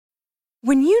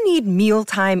When you need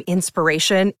mealtime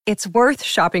inspiration, it's worth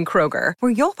shopping Kroger,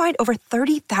 where you'll find over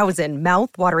 30,000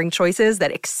 mouth-watering choices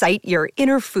that excite your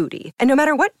inner foodie. And no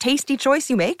matter what tasty choice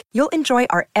you make, you'll enjoy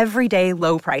our everyday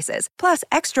low prices, plus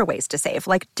extra ways to save,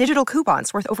 like digital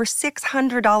coupons worth over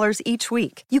 $600 each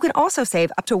week. You can also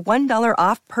save up to $1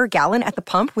 off per gallon at the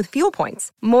pump with fuel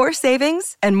points. More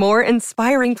savings and more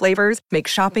inspiring flavors make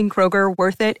shopping Kroger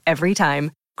worth it every time.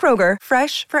 Kroger,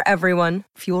 fresh for everyone.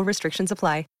 Fuel restrictions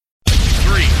apply.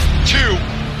 3, 2,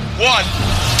 1.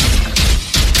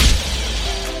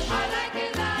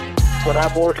 When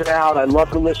I'm working out, I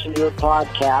love to listen to your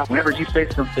podcast. Whenever you say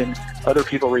something, other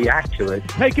people react to it.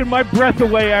 Taking my breath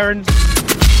away, Aaron.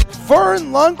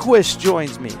 Vern Lundquist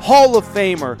joins me. Hall of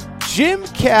Famer Jim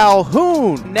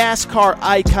Calhoun, NASCAR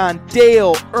icon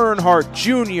Dale Earnhardt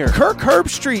Jr. Kirk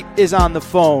Herbstreit is on the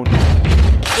phone.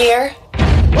 Here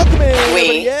Welcome in,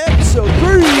 we episode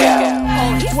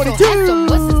 322 go. of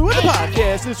the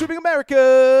podcast of Sweeping America,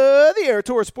 the Aaron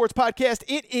Torres Sports Podcast.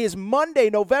 It is Monday,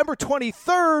 November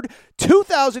 23rd,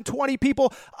 2020,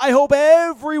 people. I hope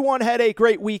everyone had a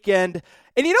great weekend.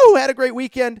 And you know who had a great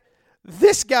weekend?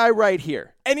 This guy right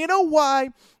here. And you know why?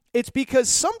 It's because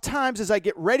sometimes as I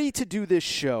get ready to do this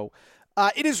show,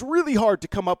 it is really hard to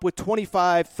come up with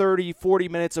 25, 30, 40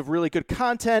 minutes of really good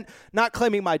content. Not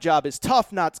claiming my job is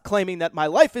tough, not claiming that my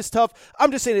life is tough.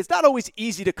 I'm just saying it's not always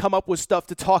easy to come up with stuff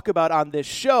to talk about on this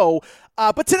show.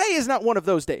 But today is not one of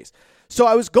those days. So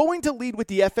I was going to lead with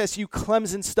the FSU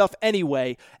Clemson stuff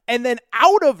anyway, and then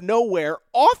out of nowhere,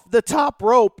 off the top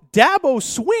rope, Dabo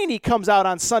Swinney comes out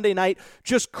on Sunday night,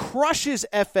 just crushes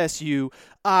FSU.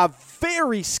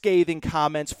 Very scathing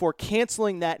comments for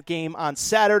canceling that game on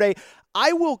Saturday.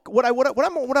 What I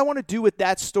want to do with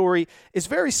that story is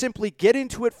very simply get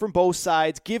into it from both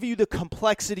sides, give you the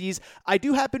complexities. I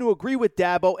do happen to agree with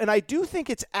Dabo, and I do think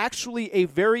it's actually a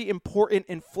very important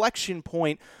inflection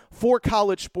point for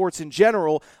college sports in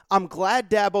general. I'm glad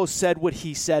Dabo said what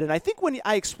he said, and I think when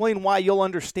I explain why, you'll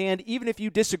understand, even if you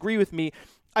disagree with me.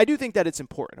 I do think that it's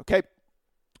important, okay?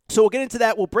 So we'll get into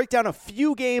that. We'll break down a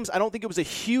few games. I don't think it was a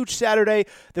huge Saturday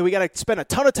that we got to spend a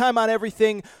ton of time on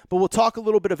everything, but we'll talk a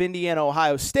little bit of Indiana,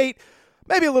 Ohio State,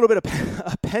 maybe a little bit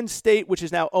of Penn State, which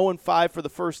is now 0-5 for the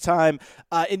first time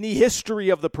in the history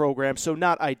of the program, so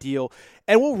not ideal.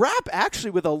 And we'll wrap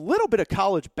actually with a little bit of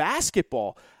college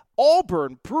basketball.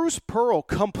 Auburn, Bruce Pearl,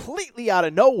 completely out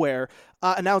of nowhere,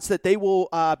 announced that they will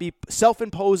be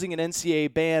self-imposing an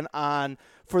NCAA ban on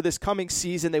for this coming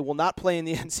season. They will not play in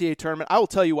the NCAA tournament. I will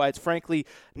tell you why it's frankly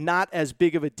not as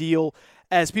big of a deal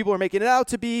as people are making it out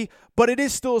to be, but it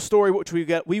is still a story which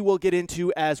we will get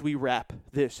into as we wrap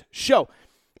this show.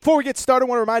 Before we get started, I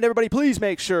want to remind everybody, please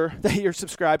make sure that you're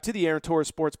subscribed to the Aaron Torres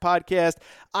Sports Podcast,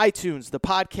 iTunes, the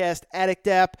Podcast Addict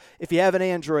app. If you have an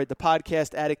Android, the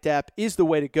Podcast Addict app is the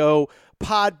way to go.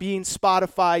 Podbean,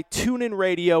 Spotify, TuneIn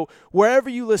Radio, wherever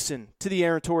you listen to the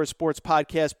Aaron Torres Sports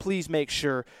Podcast, please make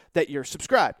sure that you're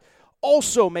subscribed.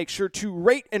 Also, make sure to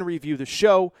rate and review the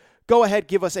show. Go ahead,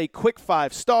 give us a quick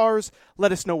 5 stars.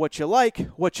 Let us know what you like,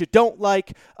 what you don't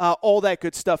like, all that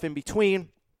good stuff in between.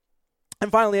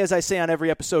 And finally, as I say on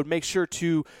every episode, make sure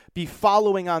to be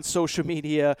following on social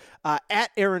media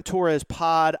at Aaron Torres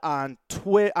Pod on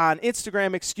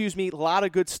Instagram. A lot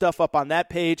of good stuff up on that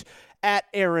page at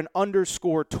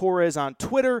Aaron_Torres on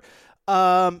Twitter.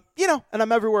 And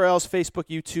I'm everywhere else, Facebook,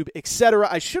 YouTube, etc.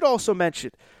 I should also mention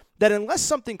that unless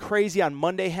something crazy on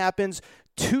Monday happens,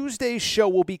 Tuesday's show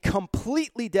will be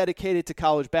completely dedicated to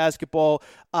college basketball.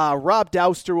 Rob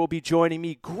Douster will be joining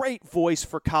me. Great voice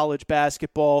for college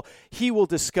basketball. He will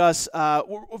discuss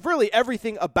really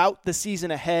everything about the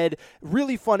season ahead.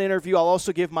 Really fun interview. I'll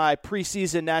also give my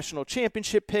preseason national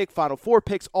championship pick, Final Four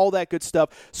picks, all that good stuff.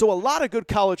 So a lot of good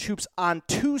college hoops on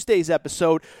Tuesday's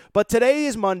episode. But today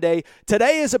is Monday.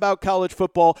 Today is about college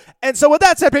football. And so with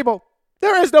that said, people,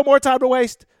 there is no more time to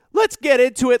waste. Let's get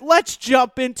into it. Let's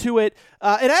jump into it.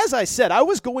 And as I said, I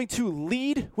was going to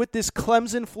lead with this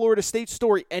Clemson, Florida State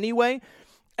story anyway.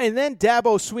 And then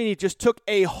Dabo Swinney just took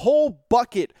a whole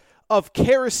bucket of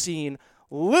kerosene,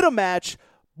 lit a match,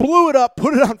 blew it up,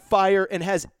 put it on fire, and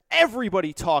has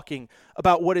everybody talking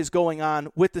about what is going on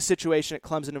with the situation at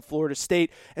Clemson and Florida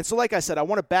State. And so, like I said, I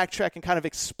want to backtrack and kind of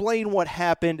explain what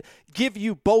happened, give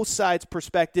you both sides'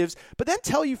 perspectives, but then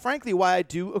tell you, frankly, why I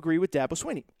do agree with Dabo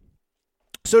Swinney.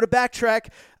 So to backtrack,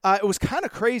 it was kind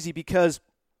of crazy because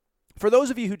for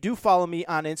those of you who do follow me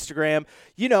on Instagram,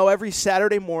 you know, every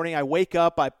Saturday morning I wake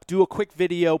up, I do a quick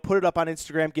video, put it up on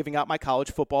Instagram, giving out my college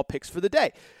football picks for the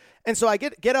day. And so I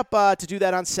get up to do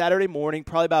that on Saturday morning,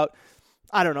 probably about,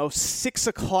 6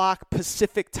 o'clock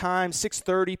Pacific time,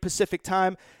 6:30 Pacific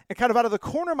time, and kind of out of the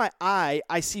corner of my eye,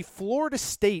 I see Florida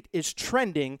State is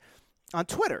trending on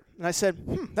Twitter. And I said,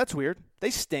 that's weird. They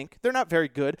stink. They're not very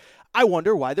good. I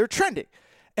wonder why they're trending.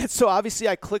 And so obviously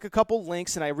I click a couple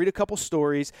links and I read a couple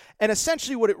stories, and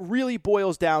essentially what it really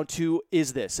boils down to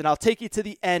is this, and I'll take you to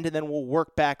the end and then we'll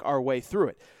work back our way through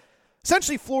it.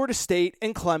 Essentially, Florida State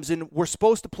and Clemson were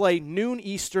supposed to play noon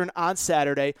Eastern on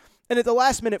Saturday, and at the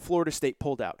last minute, Florida State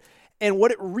pulled out. And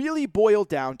what it really boiled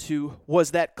down to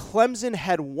was that Clemson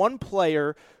had one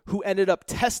player who ended up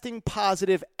testing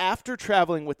positive after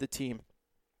traveling with the team.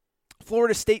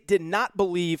 Florida State did not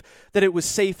believe that it was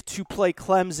safe to play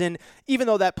Clemson, even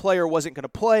though that player wasn't going to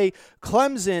play.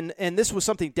 Clemson, and this was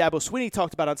something Dabo Swinney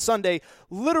talked about on Sunday,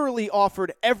 literally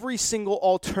offered every single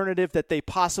alternative that they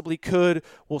possibly could.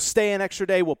 We'll stay an extra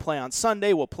day. We'll play on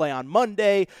Sunday. We'll play on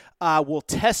Monday. We'll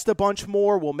test a bunch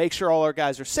more. We'll make sure all our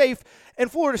guys are safe.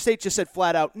 And Florida State just said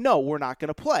flat out, no, we're not going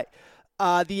to play.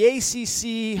 The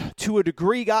ACC, to a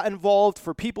degree, got involved.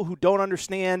 For people who don't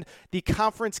understand, the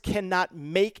conference cannot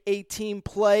make a team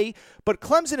play, but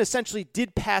Clemson essentially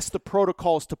did pass the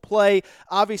protocols to play.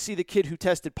 Obviously, the kid who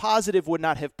tested positive would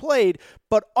not have played,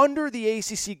 but under the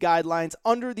ACC guidelines,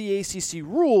 under the ACC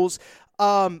rules,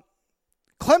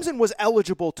 Clemson was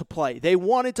eligible to play. They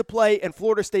wanted to play, and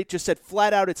Florida State just said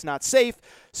flat out it's not safe.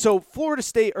 So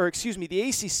the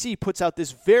ACC puts out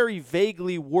this very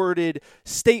vaguely worded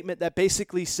statement that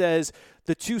basically says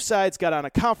the two sides got on a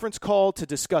conference call to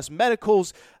discuss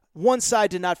medicals. One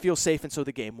side did not feel safe, and so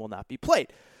the game will not be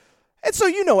played. And so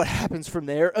you know what happens from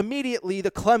there. Immediately, the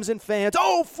Clemson fans,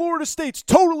 Florida State's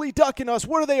totally ducking us.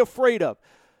 What are they afraid of?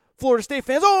 Florida State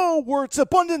fans, it's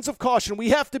abundance of caution. We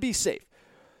have to be safe.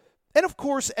 And of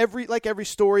course, every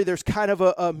story, there's kind of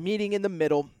a meeting in the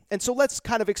middle. And so let's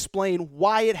kind of explain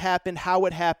why it happened, how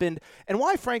it happened, and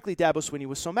why, frankly, Dabo Swinney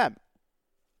was so mad.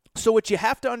 So what you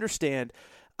have to understand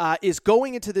is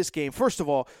going into this game, first of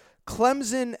all,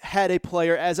 Clemson had a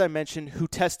player, as I mentioned, who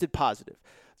tested positive.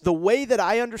 The way that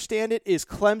I understand it is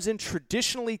Clemson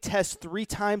traditionally tests 3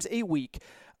 times a week.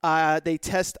 They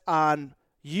test on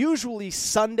usually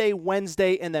Sunday,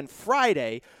 Wednesday, and then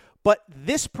Friday. But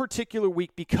this particular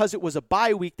week, because it was a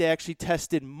bye week, they actually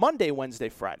tested Monday, Wednesday,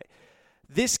 Friday.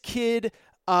 This kid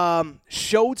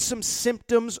showed some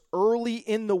symptoms early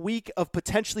in the week of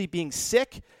potentially being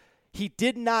sick. He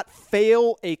did not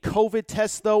fail a COVID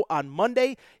test, though, on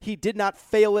Monday. He did not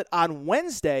fail it on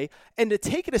Wednesday. And to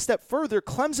take it a step further,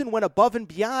 Clemson went above and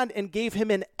beyond and gave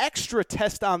him an extra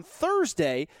test on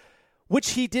Thursday,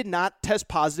 which he did not test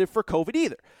positive for COVID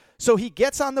either. So he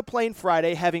gets on the plane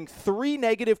Friday having 3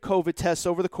 negative COVID tests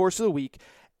over the course of the week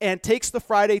and takes the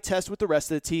Friday test with the rest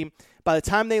of the team. By the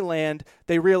time they land,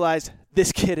 they realize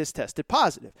this kid has tested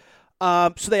positive.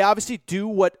 So they obviously do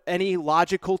what any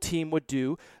logical team would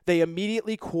do. They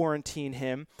immediately quarantine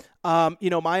him. My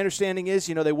understanding is,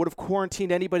 they would have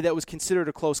quarantined anybody that was considered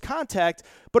a close contact.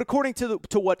 But according to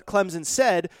what Clemson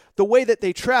said, the way that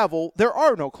they travel, there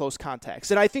are no close contacts.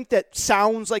 And I think that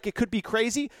sounds like it could be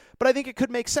crazy, but I think it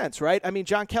could make sense, right? I mean,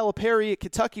 John Calipari at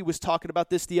Kentucky was talking about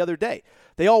this the other day.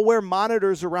 They all wear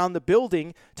monitors around the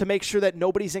building to make sure that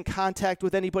nobody's in contact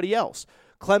with anybody else.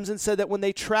 Clemson said that when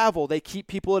they travel, they keep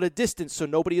people at a distance so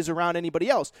nobody is around anybody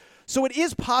else. So it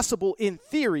is possible, in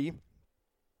theory,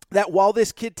 that while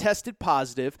this kid tested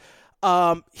positive,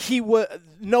 no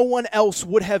one else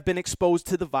would have been exposed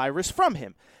to the virus from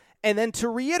him. And then to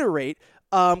reiterate,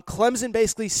 Clemson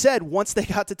basically said once they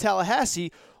got to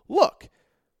Tallahassee, look,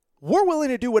 we're willing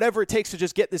to do whatever it takes to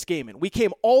just get this game in. We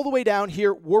came all the way down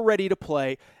here. We're ready to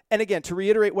play. And again, to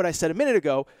reiterate what I said a minute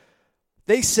ago,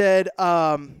 they said,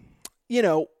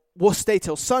 we'll stay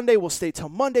till Sunday, we'll stay till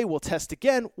Monday, we'll test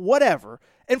again, whatever.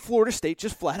 And Florida State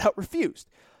just flat out refused.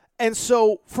 And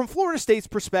so from Florida State's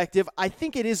perspective, I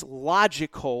think it is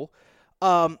logical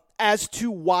as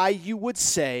to why you would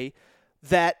say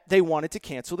that they wanted to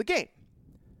cancel the game.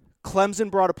 Clemson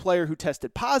brought a player who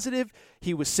tested positive.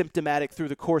 He was symptomatic through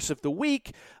the course of the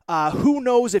week. Who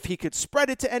knows if he could spread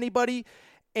it to anybody?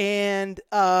 And,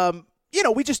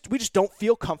 we just don't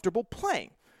feel comfortable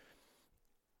playing.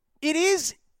 It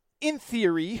is, in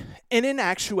theory, and in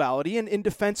actuality, and in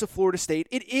defense of Florida State,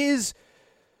 it is,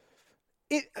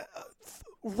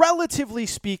 relatively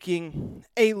speaking,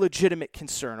 a legitimate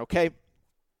concern, okay?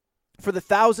 For the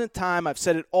 1,000th time, I've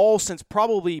said it all since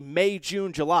probably May,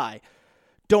 June, July.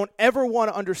 Don't ever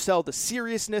want to undersell the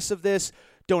seriousness of this.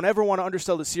 Don't ever want to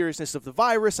undersell the seriousness of the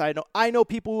virus. I know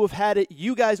people who have had it.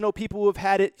 You guys know people who have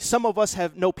had it. Some of us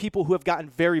know people who have gotten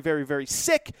very, very, very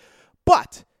sick.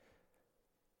 But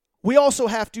we also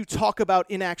have to talk about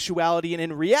in actuality and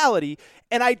in reality.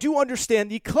 And I do understand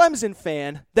the Clemson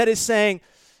fan that is saying,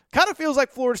 kind of feels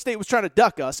like Florida State was trying to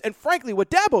duck us. And frankly, what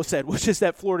Dabo said was just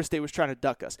that Florida State was trying to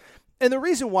duck us. And the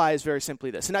reason why is very simply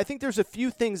this. And I think there's a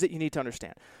few things that you need to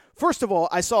understand. First of all,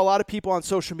 I saw a lot of people on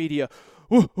social media,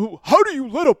 how do you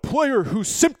let a player who's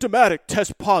symptomatic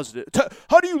test positive?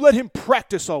 How do you let him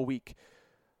practice all week?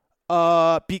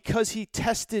 Because he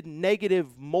tested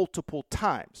negative multiple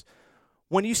times.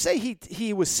 When you say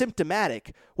he was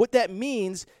symptomatic, what that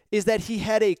means is that he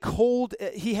had cold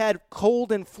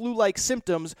and flu-like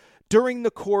symptoms during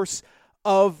the course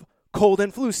of cold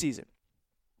and flu season.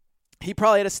 He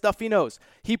probably had a stuffy nose.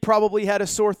 He probably had a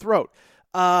sore throat.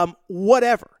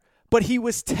 Whatever. But he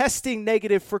was testing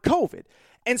negative for COVID.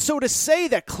 And so to say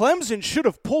that Clemson should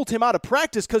have pulled him out of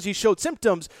practice because he showed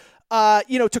symptoms,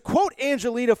 to quote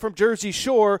Angelina from Jersey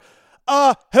Shore,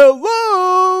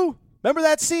 hello! Remember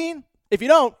that scene? If you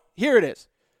don't, here it is.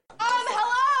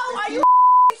 Hello? Are you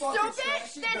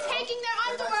stupid? They're taking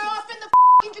their underwear off in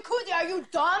the jacuzzi. Are you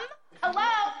dumb?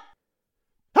 Hello?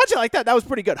 How'd you like that? That was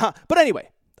pretty good, huh? But anyway,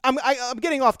 I'm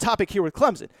getting off topic here with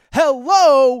Clemson.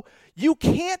 Hello? You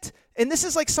can't, and this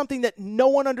is like something that no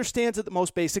one understands at the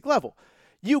most basic level.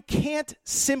 You can't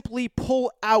simply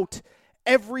pull out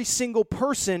every single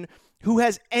person who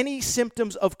has any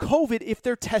symptoms of COVID if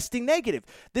they're testing negative.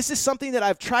 This is something that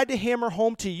I've tried to hammer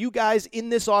home to you guys in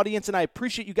this audience, and I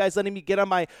appreciate you guys letting me get on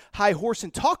my high horse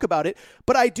and talk about it,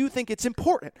 but I do think it's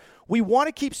important. We want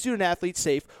to keep student athletes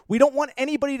safe. We don't want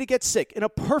anybody to get sick. In a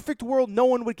perfect world, no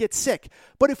one would get sick.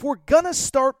 But if we're going to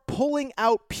start pulling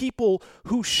out people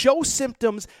who show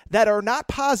symptoms that are not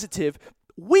positive,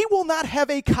 we will not have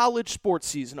a college sports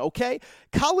season, okay?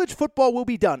 College football will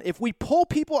be done. If we pull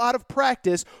people out of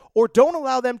practice or don't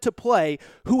allow them to play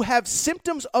who have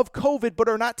symptoms of COVID but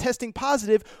are not testing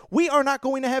positive, we are not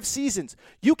going to have seasons.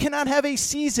 You cannot have a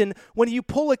season when you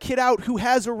pull a kid out who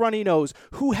has a runny nose,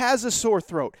 who has a sore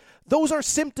throat. Those are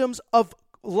symptoms of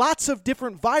lots of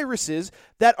different viruses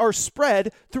that are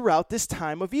spread throughout this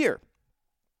time of year.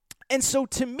 And so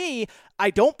to me,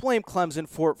 I don't blame Clemson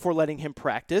for letting him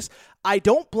practice. I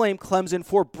don't blame Clemson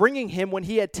for bringing him when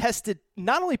he had tested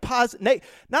not only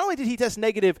did he test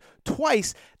negative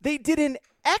twice, they did an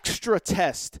extra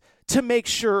test to make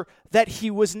sure that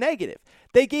he was negative.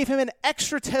 They gave him an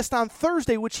extra test on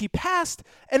Thursday, which he passed,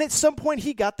 and at some point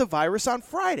he got the virus on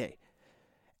Friday.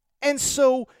 And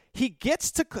so he gets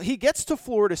to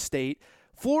Florida State.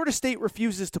 Florida State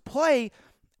refuses to play,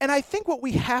 and I think what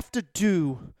we have to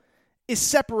do is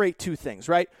separate two things,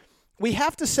 right? We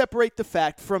have to separate the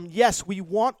fact from, yes, we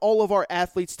want all of our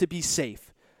athletes to be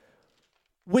safe.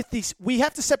 We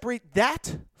have to separate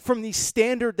that from the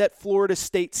standard that Florida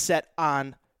State set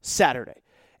on Saturday.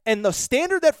 And the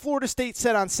standard that Florida State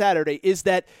set on Saturday is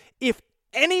that if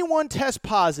anyone tests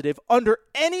positive under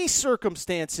any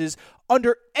circumstances,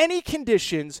 under any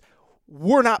conditions,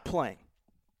 we're not playing.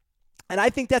 And I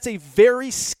think that's a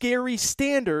very scary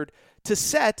standard to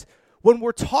set when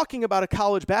we're talking about a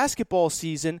college basketball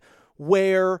season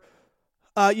where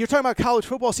you're talking about a college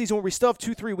football season where we still have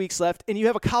 2-3 weeks left, and you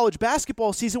have a college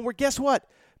basketball season where, guess what?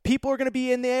 People are going to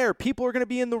be in the air. People are going to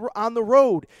be on the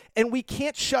road, and we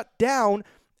can't shut down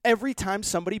every time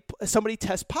somebody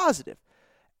tests positive.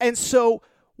 And so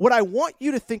what I want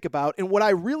you to think about, and what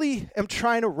I really am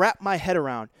trying to wrap my head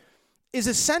around, is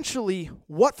essentially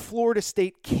what Florida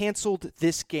State canceled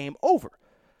this game over.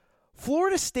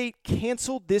 Florida State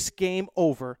canceled this game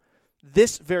over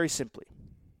this very simply.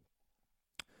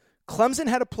 Clemson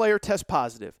had a player test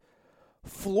positive.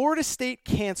 Florida State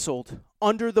canceled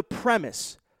under the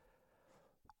premise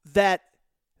that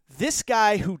this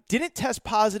guy who didn't test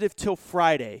positive till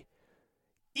Friday,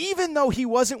 even though he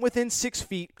wasn't within 6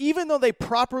 feet, even though they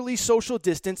properly social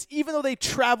distanced, even though they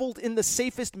traveled in the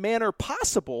safest manner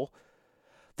possible,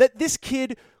 that this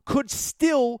kid could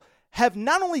still have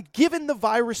not only given the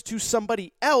virus to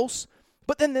somebody else,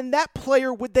 but then that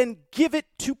player would then give it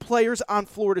to players on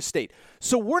Florida State.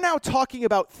 So we're now talking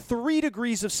about 3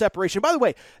 degrees of separation. By the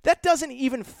way, that doesn't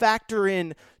even factor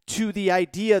in to the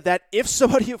idea that if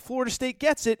somebody at Florida State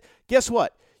gets it, guess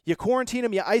what? You quarantine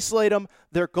them, you isolate them,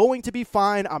 they're going to be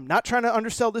fine. I'm not trying to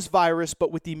undersell this virus,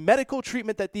 but with the medical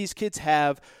treatment that these kids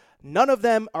have, none of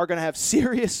them are going to have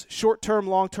serious short-term,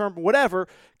 long-term, whatever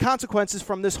consequences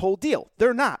from this whole deal.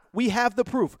 They're not. We have the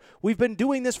proof. We've been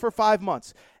doing this for 5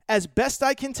 months. As best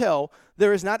I can tell,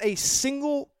 there is not a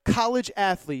single college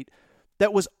athlete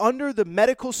that was under the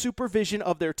medical supervision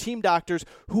of their team doctors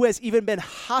who has even been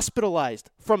hospitalized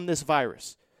from this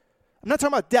virus. I'm not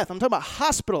talking about death. I'm talking about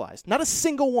hospitalized. Not a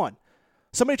single one.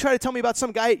 Somebody tried to tell me about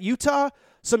some guy at Utah,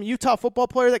 some Utah football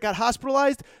player that got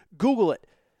hospitalized. Google it.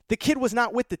 The kid was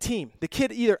not with the team. The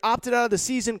kid either opted out of the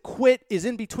season, quit, is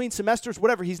in between semesters,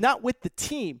 whatever. He's not with the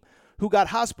team who got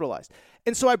hospitalized.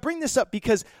 And so I bring this up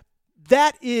because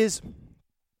that is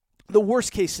the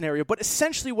worst case scenario. But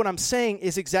essentially what I'm saying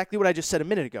is exactly what I just said a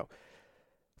minute ago.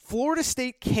 Florida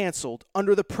State canceled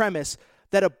under the premise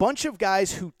that a bunch of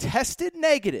guys who tested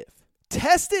negative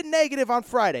on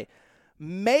Friday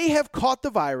may have caught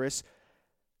the virus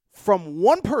from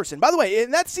one person. By the way,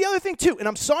 and that's the other thing too, and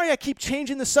I'm sorry I keep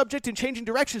changing the subject and changing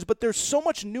directions, but there's so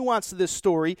much nuance to this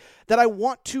story that I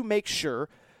want to make sure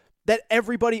that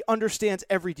everybody understands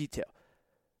every detail.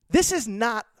 This is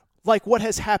not like what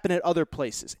has happened at other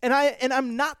places. And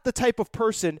I'm not the type of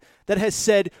person that has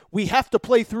said we have to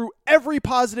play through every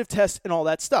positive test and all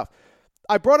that stuff.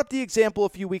 I brought up the example a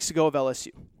few weeks ago of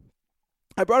LSU.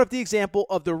 I brought up the example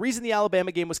of the reason the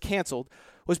Alabama game was canceled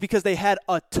was because they had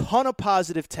a ton of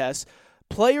positive tests.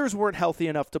 Players weren't healthy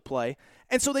enough to play,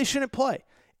 and so they shouldn't play.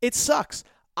 It sucks.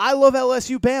 I love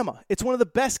LSU-Bama. It's one of the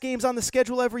best games on the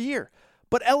schedule every year.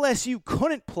 But LSU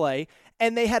couldn't play,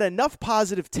 and they had enough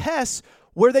positive tests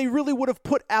where they really would have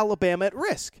put Alabama at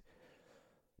risk.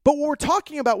 But what we're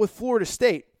talking about with Florida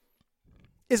State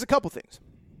is a couple things.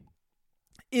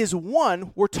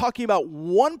 One, we're talking about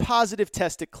one positive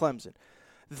test at Clemson.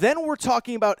 Then we're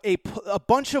talking about a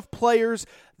bunch of players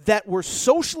that were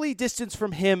socially distanced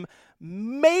from him,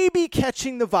 maybe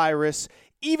catching the virus,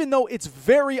 even though it's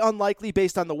very unlikely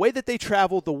based on the way that they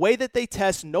traveled, the way that they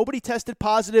test. Nobody tested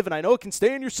positive, and I know it can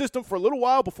stay in your system for a little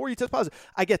while before you test positive.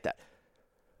 I get that.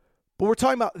 But we're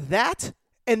talking about that,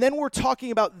 and then we're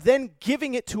talking about then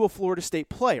giving it to a Florida State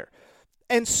player.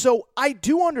 And so I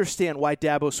do understand why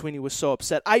Dabo Swinney was so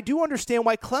upset. I do understand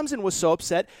why Clemson was so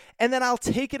upset. And then I'll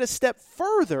take it a step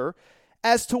further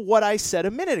as to what I said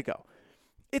a minute ago.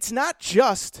 It's not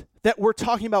just that we're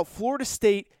talking about Florida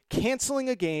State canceling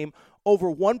a game over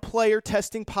one player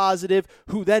testing positive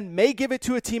who then may give it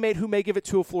to a teammate who may give it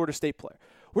to a Florida State player.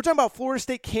 We're talking about Florida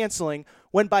State canceling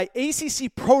when by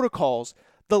ACC protocols,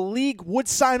 the league would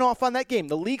sign off on that game.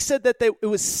 The league said that it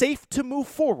was safe to move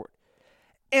forward.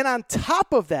 And on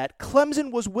top of that, Clemson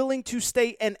was willing to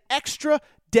stay an extra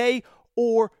day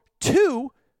or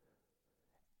two,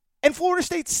 and Florida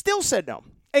State still said no.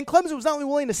 And Clemson was not only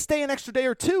willing to stay an extra day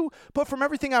or two, but from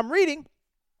everything I'm reading,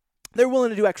 they're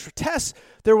willing to do extra tests,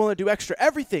 they're willing to do extra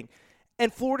everything,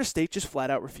 and Florida State just flat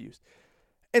out refused.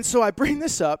 And so I bring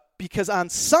this up because on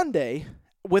Sunday,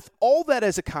 with all that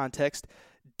as a context,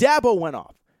 Dabo went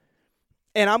off.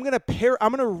 And I'm going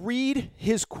to read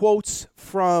his quotes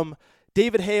from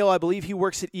David Hale. I believe he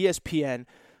works at ESPN.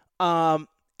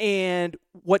 And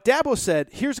what Dabo said,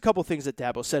 here's a couple things that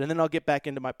Dabo said, and then I'll get back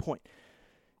into my point,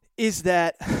 is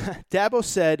that Dabo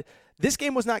said this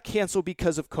game was not canceled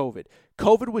because of COVID.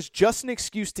 COVID was just an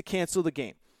excuse to cancel the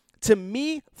game. To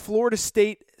me, Florida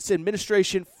State's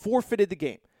administration forfeited the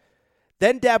game.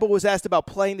 Then Dabo was asked about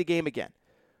playing the game again.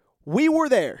 We were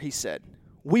there, he said.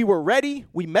 We were ready.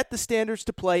 We met the standards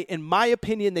to play. In my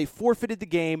opinion, they forfeited the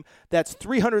game. That's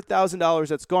 $300,000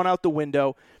 that's gone out the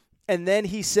window. And then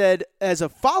he said, as a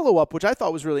follow-up, which I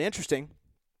thought was really interesting,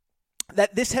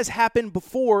 that this has happened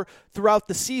before throughout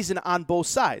the season on both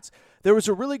sides. There was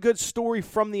a really good story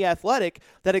from The Athletic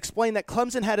that explained that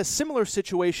Clemson had a similar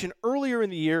situation earlier in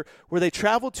the year where they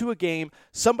traveled to a game,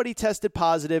 somebody tested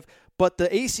positive, but the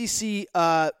ACC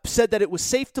said that it was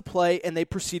safe to play, and they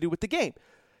proceeded with the game.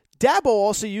 Dabo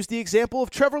also used the example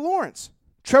of Trevor Lawrence.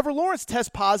 Trevor Lawrence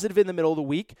tests positive in the middle of the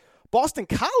week. Boston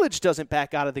College doesn't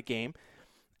back out of the game.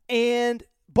 And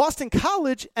Boston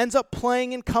College ends up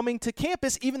playing and coming to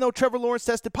campus even though Trevor Lawrence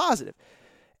tested positive.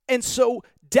 And so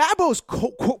Dabo's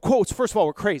quotes, first of all,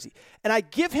 were crazy. And I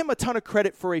give him a ton of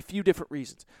credit for a few different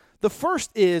reasons. The first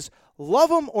is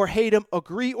love him or hate him,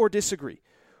 agree or disagree.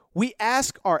 We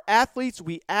ask our athletes,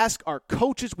 we ask our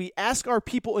coaches, we ask our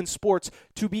people in sports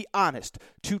to be honest,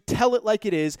 to tell it like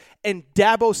it is, and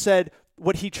Dabo said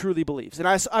what he truly believes. And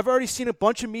I've already seen a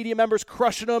bunch of media members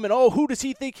crushing him, and who does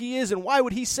he think he is, and why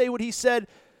would he say what he said?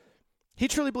 He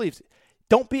truly believes it.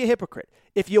 Don't be a hypocrite.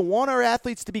 If you want our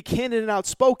athletes to be candid and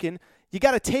outspoken, you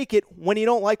got to take it when you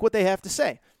don't like what they have to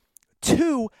say.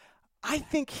 2, I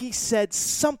think he said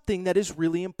something that is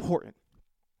really important.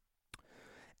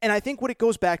 And I think what it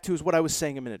goes back to is what I was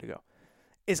saying a minute ago,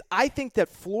 is I think that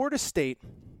Florida State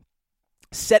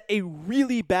set a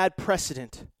really bad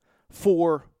precedent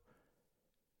for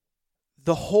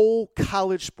the whole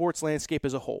college sports landscape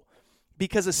as a whole.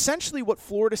 Because essentially what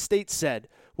Florida State said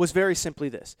was very simply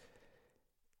this.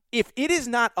 If it is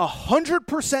not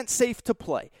 100% safe to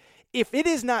play, if it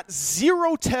is not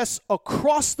 0 tests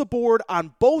across the board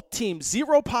on both teams,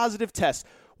 0 positive tests,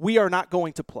 we are not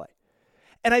going to play.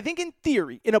 And I think in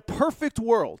theory, in a perfect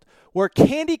world where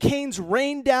candy canes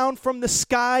rain down from the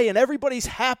sky and everybody's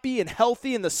happy and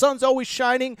healthy and the sun's always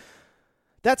shining,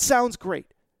 that sounds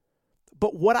great.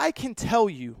 But what I can tell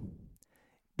you,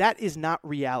 that is not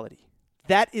reality.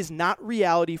 That is not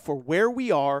reality for where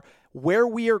we are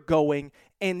going,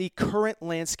 and the current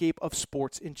landscape of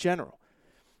sports in general.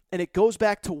 And it goes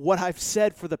back to what I've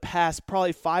said for the past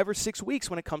probably 5 or 6 weeks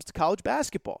when it comes to college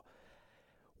basketball.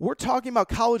 We're talking about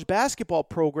college basketball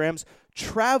programs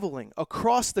traveling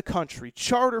across the country,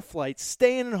 charter flights,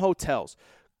 staying in hotels,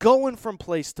 going from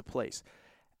place to place.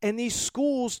 And these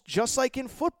schools, just like in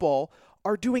football,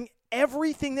 are doing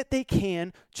everything that they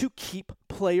can to keep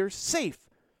players safe.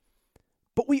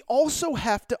 But we also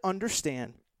have to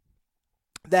understand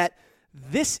that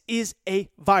this is a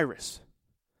virus.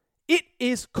 It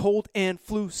is cold and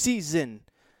flu season.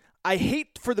 I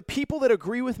hate for the people that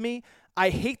agree with me, I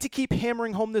hate to keep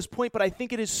hammering home this point, but I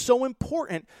think it is so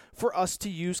important for us to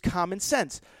use common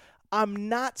sense. I'm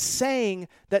not saying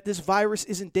that this virus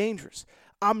isn't dangerous.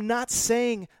 I'm not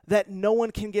saying that no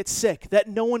one can get sick, that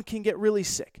no one can get really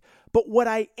sick. But what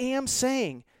I am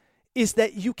saying is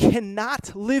that you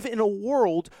cannot live in a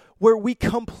world where we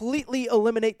completely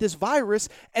eliminate this virus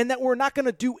and that we're not going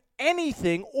to do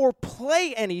anything or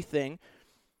play anything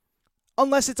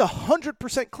unless it's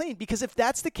 100% clean. Because if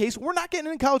that's the case, we're not getting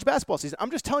in college basketball season.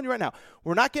 I'm just telling you right now,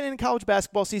 we're not getting in college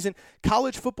basketball season.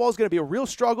 College football is going to be a real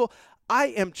struggle. I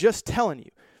am just telling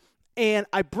you. And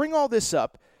I bring all this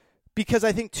up because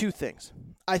I think two things.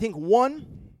 I think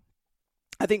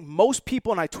most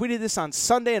people, and I tweeted this on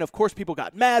Sunday, and of course people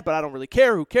got mad, but I don't really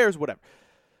care. Who cares? Whatever.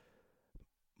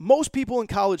 Most people in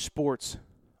college sports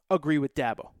agree with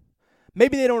Dabo.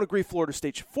 Maybe they don't agree Florida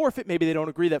State should forfeit. Maybe they don't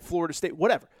agree that Florida State,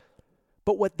 whatever.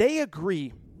 But what they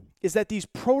agree is that these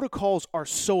protocols are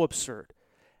so absurd.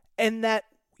 And that,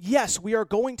 yes, we are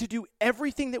going to do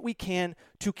everything that we can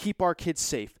to keep our kids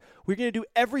safe. We're going to do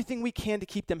everything we can to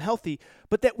keep them healthy,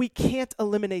 but that we can't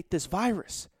eliminate this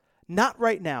virus. Not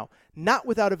right now, not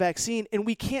without a vaccine, and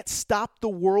we can't stop the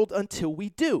world until we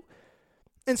do.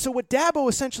 And so what Dabo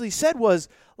essentially said was,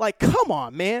 like, come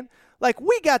on, man. Like,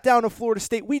 we got down to Florida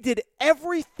State. We did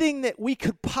everything that we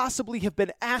could possibly have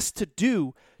been asked to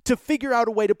do to figure out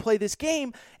a way to play this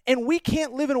game, and we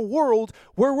can't live in a world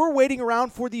where we're waiting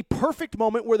around for the perfect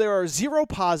moment where there are 0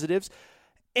 positives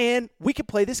and we can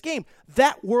play this game.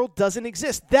 That world doesn't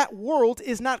exist. That world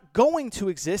is not going to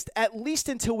exist, at least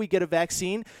until we get a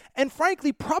vaccine, and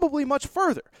frankly, probably much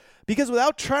further. Because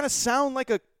without trying to sound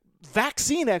like a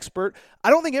vaccine expert,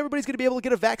 I don't think everybody's going to be able to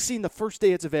get a vaccine the first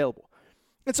day it's available.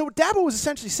 And so what Dabo was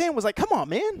essentially saying was like, come on,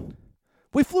 man.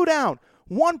 We flew down.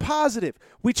 1 positive.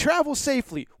 We travel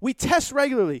safely. We test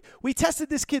regularly. We tested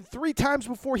this kid 3 times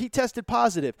before he tested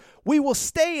positive. We will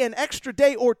stay an extra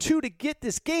day or 2 to get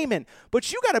this game in.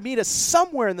 But you got to meet us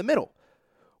somewhere in the middle.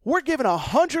 We're giving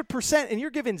 100% and you're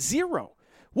giving 0.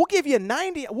 We'll give you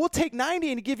 90. We'll take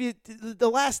 90 and give you the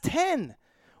last 10.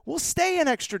 We'll stay an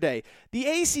extra day. The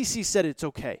ACC said it's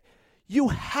okay. You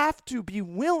have to be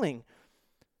willing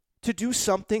to do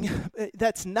something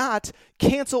that's not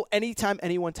cancel anytime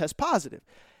anyone tests positive.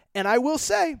 And I will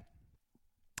say,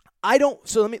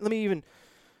 so let me even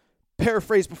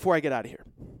paraphrase before I get out of here.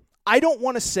 I don't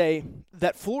want to say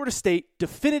that Florida State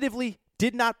definitively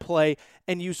did not play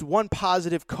and used 1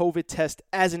 positive COVID test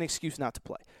as an excuse not to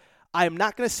play. I am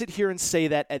not going to sit here and say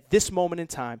that at this moment in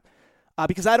time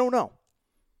because I don't know.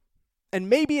 And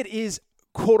maybe it is,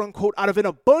 quote unquote, out of an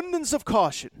abundance of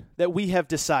caution that we have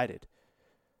decided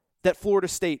that Florida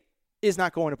State is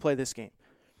not going to play this game.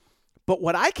 But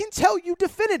what I can tell you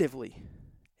definitively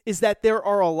is that there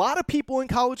are a lot of people in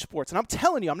college sports, and I'm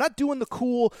telling you, I'm not doing the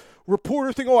cool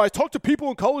reporter thing, I talk to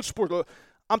people in college sports.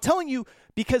 I'm telling you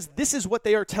because this is what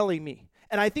they are telling me.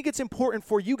 And I think it's important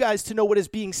for you guys to know what is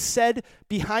being said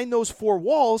behind those 4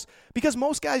 walls because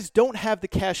most guys don't have the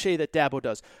cachet that Dabo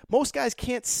does. Most guys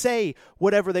can't say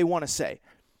whatever they want to say.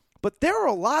 But there are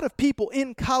a lot of people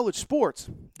in college sports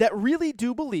that really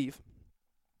do believe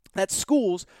that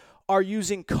schools are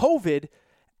using COVID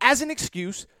as an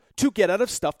excuse to get out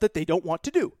of stuff that they don't want to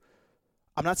do.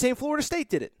 I'm not saying Florida State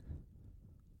did it.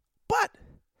 But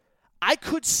I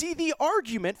could see the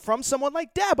argument from someone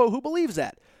like Dabo who believes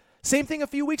that. Same thing a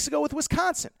few weeks ago with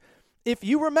Wisconsin. If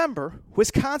you remember,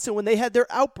 Wisconsin, when they had their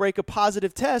outbreak of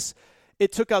positive tests,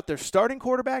 it took out their starting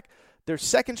quarterback, their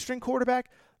second-string quarterback,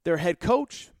 their head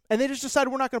coach, and they just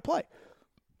decided we're not going to play.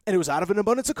 And it was out of an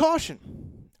abundance of caution.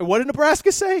 And what did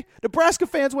Nebraska say? Nebraska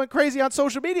fans went crazy on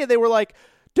social media. They were like,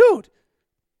 dude,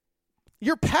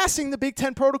 you're passing the Big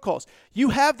Ten protocols. You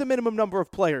have the minimum number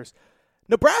of players.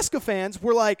 Nebraska fans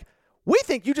were like, We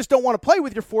think you just don't want to play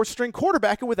with your fourth-string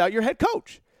quarterback and without your head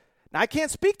coach. Now, I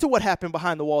can't speak to what happened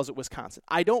behind the walls at Wisconsin.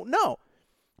 I don't know.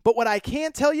 But what I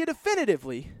can tell you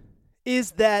definitively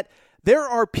is that there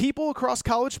are people across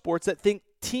college sports that think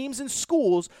teams and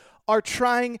schools are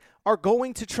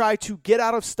going to try to get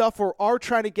out of stuff or are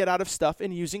trying to get out of stuff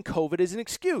and using COVID as an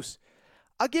excuse.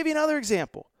 I'll give you another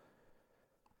example.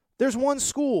 There's one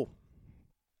school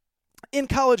in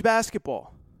college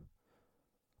basketball,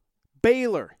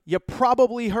 Baylor, you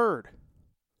probably heard,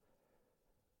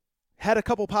 had a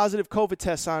couple positive COVID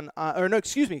tests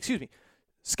excuse me.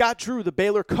 Scott Drew, the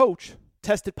Baylor coach,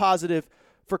 tested positive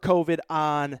for COVID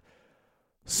on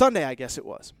Sunday, I guess it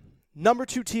was. Number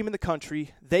 2 team in the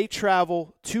country. They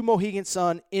travel to Mohegan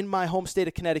Sun in my home state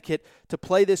of Connecticut to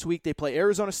play this week. They play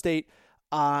Arizona State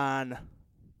on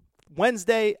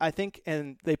Wednesday, I think,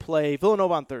 and they play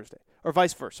Villanova on Thursday, or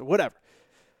vice versa, whatever.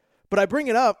 But I bring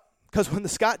it up because when the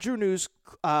Scott Drew news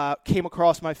came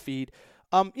across my feed,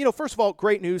 first of all,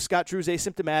 great news. Scott Drew's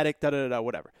asymptomatic,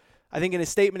 whatever. I think in his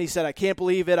statement he said, I can't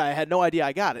believe it. I had no idea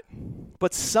I got it.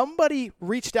 But somebody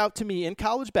reached out to me in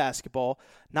college basketball,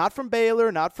 not from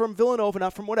Baylor, not from Villanova,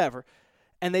 not from whatever,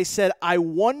 and they said, I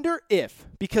wonder if,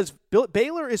 because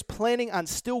Baylor is planning on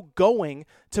still going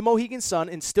to Mohegan Sun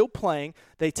and still playing.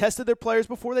 They tested their players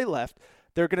before they left.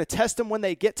 They're going to test them when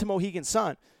they get to Mohegan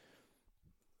Sun.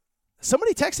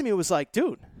 Somebody texted me and was like,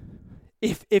 dude,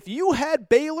 if you had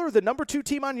Baylor, the number 2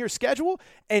 team on your schedule,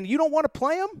 and you don't want to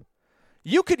play them,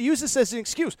 you could use this as an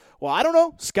excuse. Well, I don't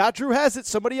know. Scott Drew has it.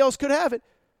 Somebody else could have it.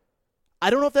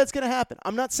 I don't know if that's going to happen.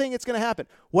 I'm not saying it's going to happen.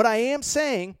 What I am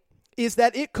saying is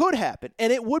that it could happen,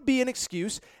 and it would be an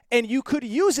excuse, and you could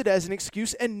use it as an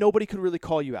excuse, and nobody could really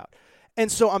call you out.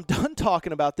 And so I'm done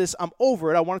talking about this. I'm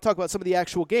over it. I want to talk about some of the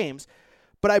actual games.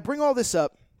 But I bring all this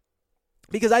up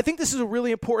because I think this is a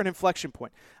really important inflection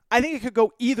point. I think it could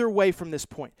go either way from this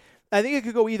point. I think it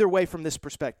could go either way from this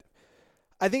perspective.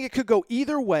 I think it could go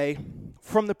either way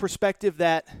from the perspective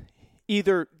that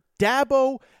either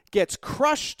Dabo gets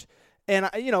crushed, and,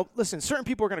 listen, certain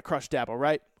people are going to crush Dabo,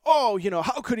 right? Oh,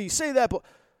 how could he say that? But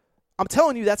I'm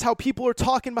telling you, that's how people are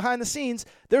talking behind the scenes.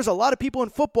 There's a lot of people in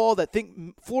football that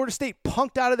think Florida State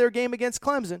punked out of their game against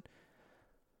Clemson.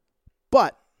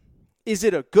 But is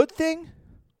it a good thing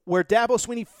where Dabo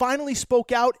Swinney finally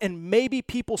spoke out and maybe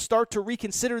people start to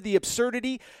reconsider the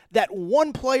absurdity that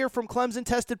one player from Clemson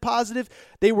tested positive?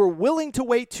 They were willing to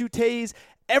wait 2 days.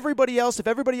 If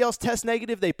everybody else tests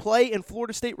negative, they play, and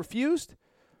Florida State refused?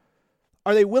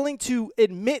 Are they willing to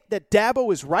admit that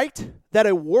Dabo is right, that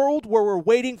a world where we're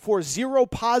waiting for 0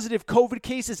 positive COVID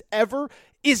cases ever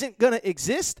isn't going to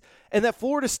exist, and that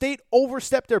Florida State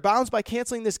overstepped their bounds by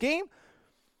canceling this game?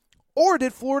 Or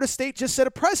did Florida State just set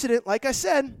a precedent, like I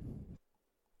said?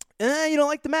 You don't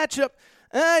like the matchup.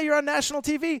 You're on national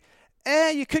TV.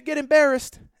 You could get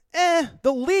embarrassed.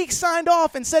 The league signed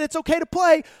off and said it's okay to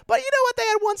play, but you know what? They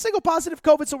had 1 single positive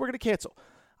COVID, so we're going to cancel.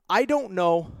 I don't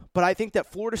know, but I think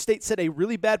that Florida State set a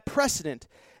really bad precedent,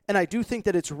 and I do think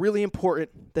that it's really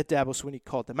important that Dabo Swinney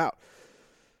called them out.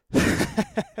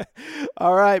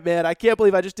 All right, man. I can't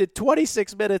believe I just did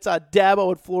 26 minutes on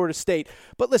Dabo and Florida State.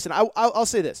 But listen, I'll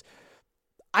say this.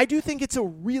 I do think it's a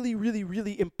really, really,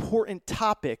 really important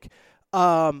topic.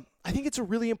 I think it's a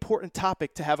really important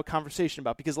topic to have a conversation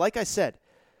about because, like I said,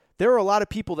 there are a lot of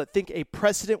people that think a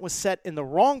precedent was set and the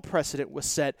wrong precedent was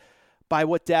set by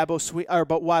what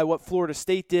what Florida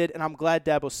State did, and I'm glad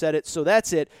Dabo said it. So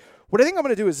that's it. What I think I'm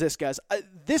going to do is this, guys.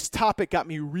 This topic got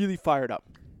me really fired up.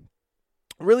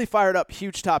 Really fired up,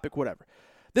 huge topic, whatever.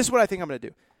 This is what I think I'm going to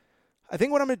do. I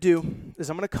think what I'm going to do is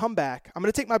I'm going to come back. I'm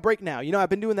going to take my break now. I've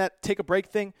been doing that take a break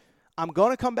thing. I'm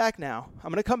going to come back now.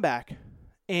 I'm going to come back,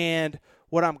 and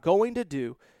what I'm going to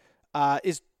do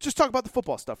is just talk about the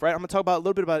football stuff, right? I'm going to talk about a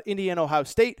little bit about Indiana, Ohio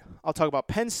State. I'll talk about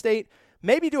Penn State.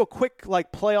 Maybe do a quick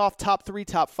playoff top 3,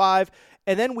 top 5,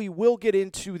 and then we will get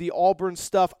into the Auburn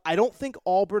stuff. I don't think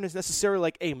Auburn is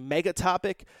necessarily a mega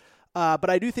topic,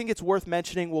 but I do think it's worth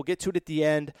mentioning. We'll get to it at the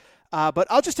end, but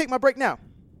I'll just take my break now.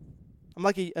 I'm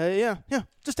lucky.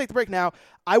 Just take the break now.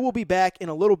 I will be back in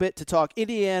a little bit to talk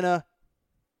Indiana,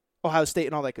 Ohio State,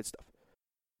 and all that good stuff.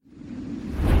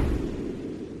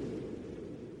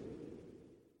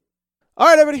 All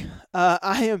right, everybody.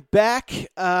 I am back,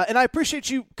 and I appreciate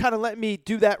you kind of letting me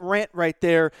do that rant right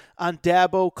there on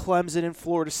Dabo, Clemson, and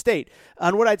Florida State.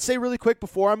 And what I'd say really quick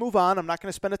before I move on, I'm not going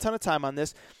to spend a ton of time on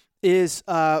this, is,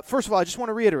 first of all, I just want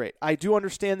to reiterate, I do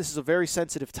understand this is a very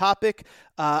sensitive topic.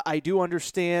 I do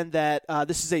understand that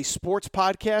this is a sports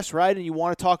podcast, right, and you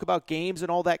want to talk about games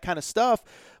and all that kind of stuff.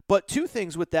 But 2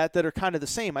 things with that are kind of the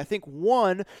same. I think,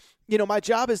 one, my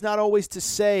job is not always to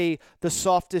say the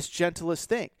softest, gentlest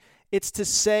thing. It's to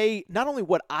say not only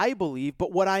what I believe,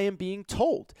 but what I am being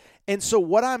told. And so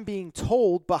what I'm being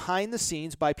told behind the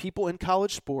scenes by people in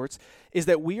college sports is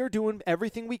that we are doing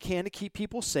everything we can to keep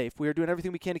people safe. We are doing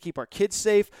everything we can to keep our kids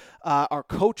safe, our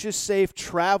coaches safe,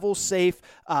 travel safe,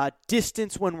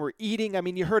 distance when we're eating. I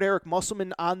mean, you heard Eric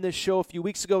Musselman on this show a few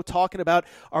weeks ago talking about,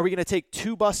 are we going to take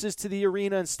 2 buses to the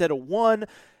arena instead of 1?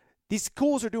 These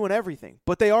schools are doing everything,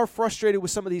 but they are frustrated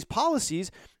with some of these policies.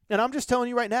 And I'm just telling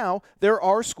you right now, there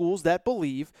are schools that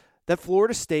believe that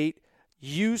Florida State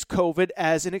used COVID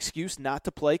as an excuse not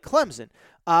to play Clemson.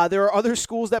 There are other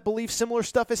schools that believe similar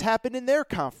stuff has happened in their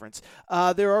conference.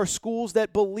 There are schools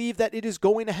that believe that it is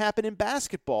going to happen in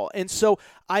basketball. And so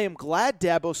I am glad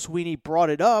Dabo Swinney brought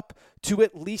it up to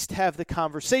at least have the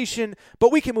conversation,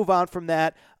 but we can move on from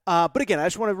that. But again, I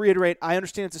just want to reiterate, I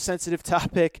understand it's a sensitive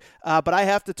topic, but I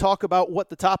have to talk about what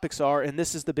the topics are, and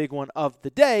this is the big one of the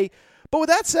day. But with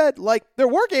that said, there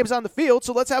were games on the field,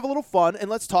 so let's have a little fun, and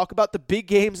let's talk about the big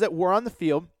games that were on the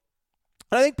field.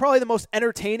 And I think probably the most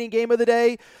entertaining game of the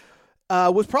day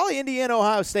was probably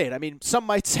Indiana-Ohio State. I mean, some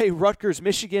might say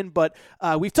Rutgers-Michigan, but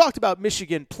we've talked about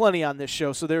Michigan plenty on this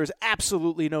show, so there is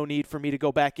absolutely no need for me to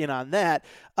go back in on that.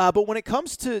 But when it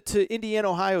comes to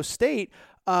Indiana-Ohio State,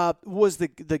 was the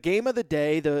game of the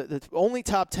day, the only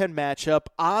top 10 matchup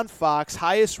on Fox,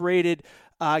 highest rated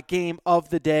game of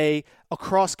the day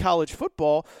across college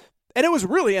football, and it was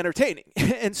really entertaining.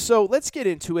 And so let's get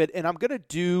into it, and I'm going to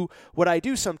do what I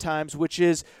do sometimes, which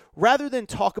is rather than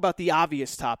talk about the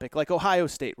obvious topic like Ohio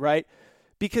State, right?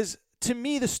 Because to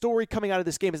me, the story coming out of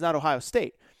this game is not Ohio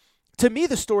State. To me,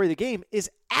 the story of the game is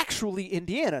actually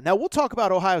Indiana. Now, we'll talk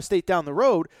about Ohio State down the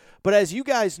road, but as you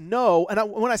guys know,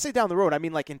 and when I say down the road, I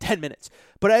mean like in 10 minutes.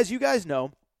 But as you guys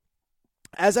know,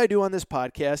 as I do on this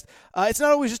podcast, it's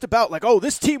not always just about like, oh,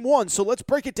 this team won, so let's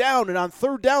break it down, and on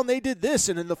third down they did this,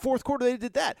 and in the fourth quarter they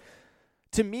did that.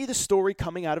 To me, the story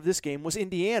coming out of this game was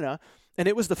Indiana, and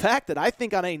it was the fact that I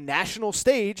think on a national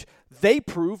stage, they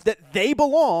proved that they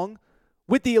belong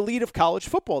with the elite of college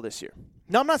football this year.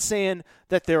 Now, I'm not saying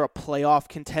that they're a playoff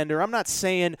contender. I'm not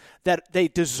saying that they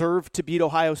deserve to beat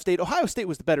Ohio State. Ohio State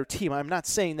was the better team. I'm not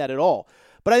saying that at all.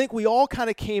 But I think we all kind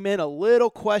of came in a little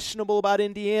questionable about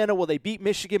Indiana. Well, they beat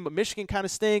Michigan, but Michigan kind of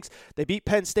stinks. They beat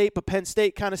Penn State, but Penn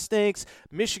State kind of stinks.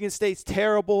 Michigan State's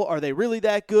terrible. Are they really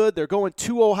that good? They're going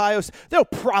to Ohio State. They'll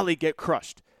probably get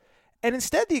crushed. And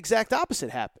instead, the exact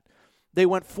opposite happened. They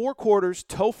went 4 quarters,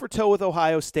 toe for toe with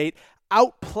Ohio State,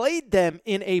 outplayed them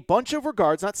in a bunch of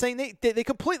regards. Not saying they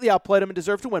completely outplayed them and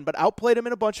deserved to win, but outplayed them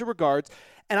in a bunch of regards.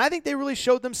 And I think they really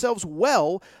showed themselves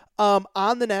well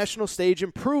on the national stage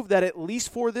and proved that at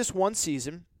least for this one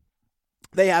season,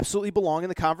 they absolutely belong in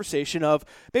the conversation of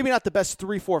maybe not the best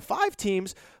 3, 4, 5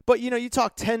 teams, but you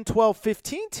talk 10, 12,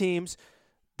 15 teams.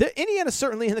 Indiana's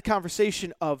certainly in the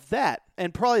conversation of that,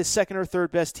 and probably the second or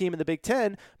third best team in the Big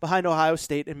Ten behind Ohio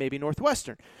State and maybe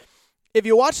Northwestern. If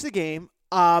you watch the game,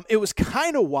 it was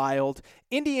kind of wild.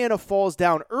 Indiana falls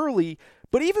down early,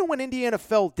 but even when Indiana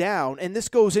fell down, and this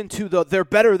goes into they're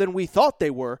better than we thought they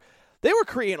were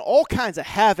creating all kinds of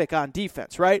havoc on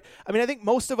defense, right? I mean, I think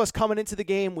most of us coming into the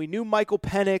game, we knew Michael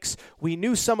Penix, we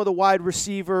knew some of the wide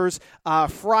receivers,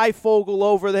 Freifogel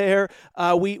over there.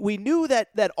 We knew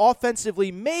that offensively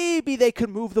maybe they could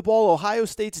move the ball. Ohio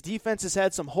State's defense has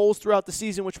had some holes throughout the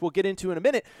season, which we'll get into in a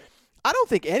minute. I don't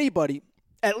think anybody,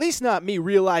 at least not me,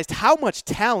 realized how much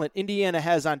talent Indiana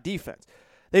has on defense.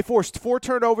 They forced 4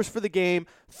 turnovers for the game,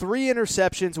 3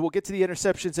 interceptions. We'll get to the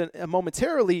interceptions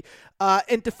momentarily.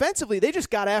 And defensively, they just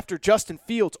got after Justin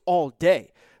Fields all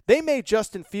day. They made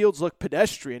Justin Fields look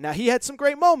pedestrian. Now, he had some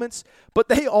great moments, but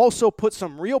they also put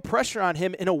some real pressure on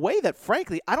him in a way that,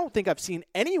 frankly, I don't think I've seen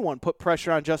anyone put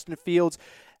pressure on Justin Fields,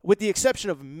 with the exception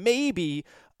of maybe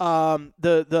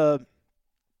the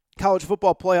college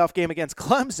football playoff game against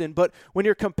Clemson. But when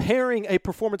you're comparing a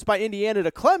performance by Indiana to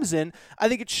Clemson, I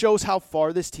think it shows how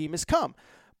far this team has come.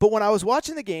 But when I was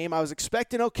watching the game, I was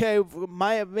expecting, okay,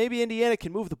 maybe Indiana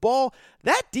can move the ball.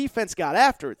 That defense got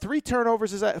after it. 4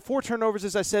 turnovers,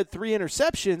 as I said, 3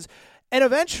 interceptions. And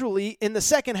eventually, in the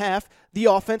second half, the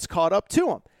offense caught up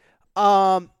to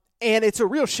them. And it's a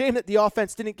real shame that the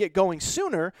offense didn't get going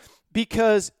sooner,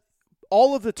 because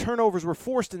all of the turnovers were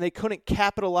forced and they couldn't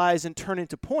capitalize and turn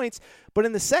into points. But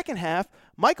in the second half,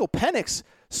 Michael Penix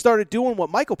started doing what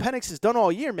Michael Penix has done all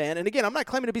year, man. And again, I'm not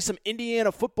claiming to be some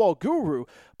Indiana football guru,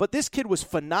 but this kid was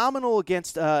phenomenal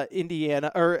against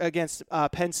against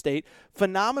Penn State,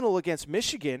 phenomenal against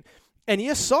Michigan. And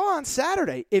you saw on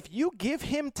Saturday, if you give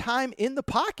him time in the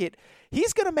pocket,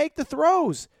 he's going to make the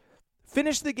throws.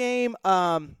 Finish the game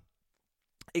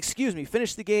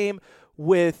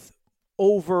with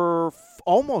over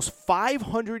almost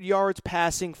 500 yards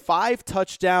passing, 5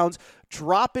 touchdowns,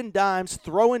 dropping dimes,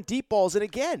 throwing deep balls. And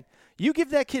again, you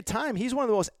give that kid time, he's one of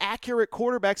the most accurate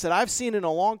quarterbacks that I've seen in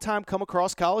a long time come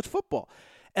across college football.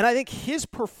 And I think his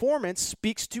performance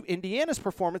speaks to Indiana's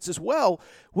performance as well,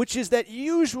 which is that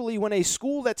usually when a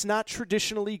school that's not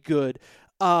traditionally good,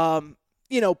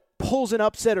 pulls an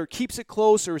upset or keeps it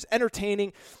close or is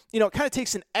entertaining, it kind of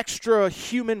takes an extra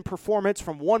human performance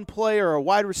from one player, a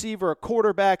wide receiver, a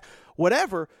quarterback,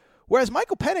 whatever. Whereas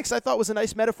Michael Penix, I thought, was a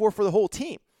nice metaphor for the whole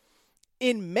team.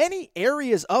 In many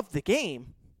areas of the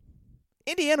game,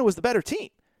 Indiana was the better team.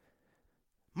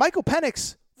 Michael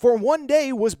Penix, for one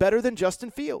day, was better than Justin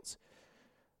Fields.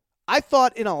 I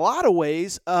thought in a lot of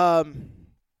ways, the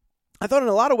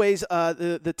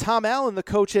Tom Allen, the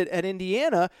coach at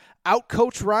Indiana,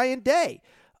 outcoached Ryan Day.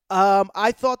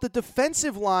 I thought the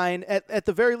defensive line, at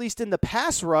the very least in the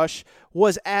pass rush,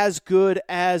 was as good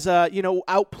as,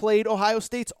 outplayed Ohio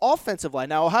State's offensive line.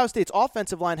 Now, Ohio State's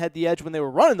offensive line had the edge when they were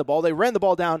running the ball. They ran the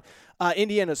ball down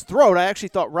Indiana's throat. I actually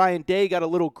thought Ryan Day got a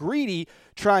little greedy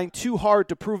trying too hard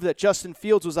to prove that Justin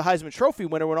Fields was a Heisman Trophy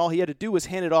winner when all he had to do was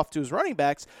hand it off to his running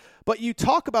backs. But you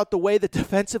talk about the way the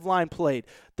defensive line played,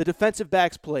 the defensive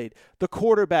backs played, the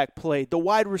quarterback played, the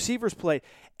wide receivers played,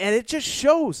 and it just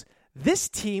shows this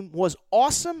team was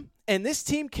awesome, and this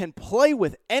team can play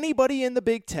with anybody in the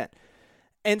Big Ten.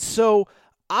 And so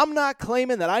I'm not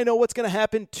claiming that I know what's going to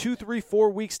happen 2, 3,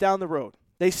 4 weeks down the road.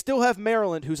 They still have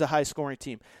Maryland, who's a high-scoring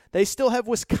team. They still have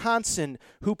Wisconsin,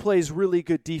 who plays really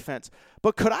good defense.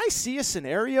 But could I see a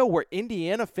scenario where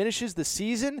Indiana finishes the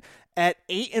season at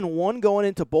 8-1 going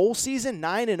into bowl season,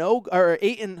 9-0, or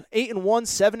 8-1,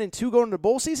 7-2 going into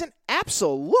bowl season?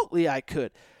 Absolutely, I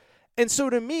could. And so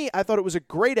to me, I thought it was a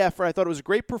great effort. I thought it was a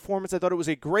great performance. I thought it was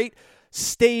a great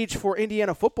stage for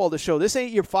Indiana football to show. This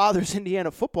ain't your father's Indiana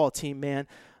football team, man.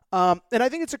 And I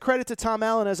think it's a credit to Tom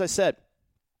Allen, as I said.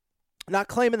 Not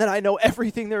claiming that I know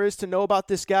everything there is to know about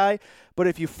this guy, but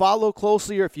if you follow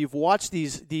closely or if you've watched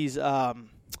these locker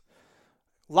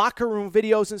room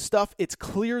videos and stuff, it's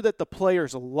clear that the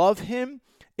players love him.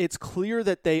 It's clear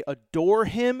that they adore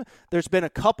him. There's been a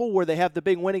couple where they have the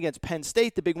big win against Penn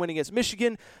State, the big win against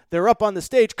Michigan. They're up on the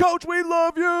stage, "Coach, we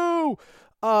love you!"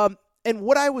 And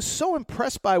what I was so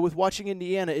impressed by with watching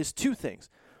Indiana is two things.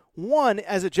 One,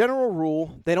 as a general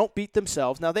rule, they don't beat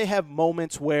themselves. Now, they have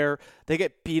moments where they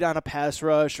get beat on a pass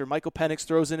rush or Michael Penix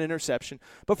throws an interception.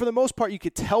 But for the most part, you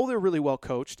could tell they're really well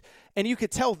coached, and you could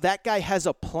tell that guy has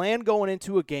a plan going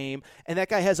into a game, and that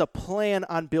guy has a plan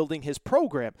on building his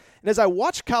program. And as I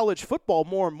watch college football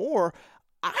more and more,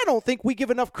 I don't think we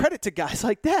give enough credit to guys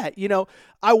like that.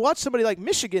 I watch somebody like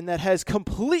Michigan that has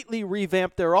completely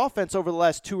revamped their offense over the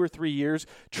last 2 or 3 years,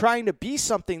 trying to be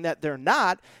something that they're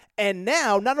not. And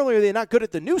now, not only are they not good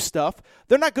at the new stuff,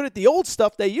 they're not good at the old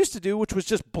stuff they used to do, which was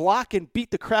just block and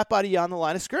beat the crap out of you on the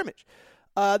line of scrimmage.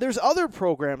 There's other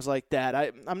programs like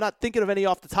that. I'm not thinking of any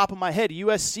off the top of my head.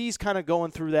 USC's kind of going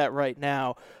through that right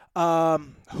now.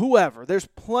 Whoever. There's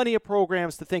plenty of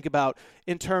programs to think about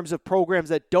in terms of programs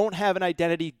that don't have an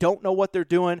identity, don't know what they're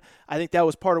doing. I think that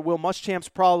was part of Will Muschamp's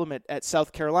problem at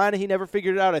South Carolina. He never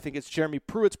figured it out. I think it's Jeremy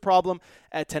Pruitt's problem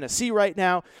at Tennessee right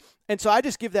now. And so I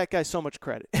just give that guy so much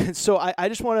credit. And so I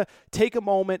just want to take a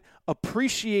moment,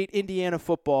 appreciate Indiana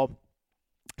football,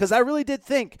 because I really did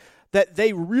think that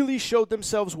they really showed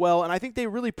themselves well, and I think they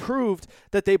really proved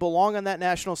that they belong on that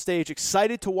national stage.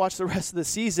 Excited to watch the rest of the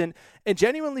season, and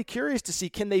genuinely curious to see,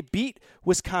 can they beat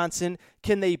Wisconsin?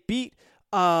 Can they beat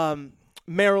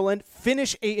Maryland,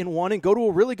 finish 8-1, and go to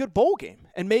a really good bowl game?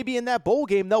 And maybe in that bowl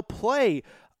game they'll play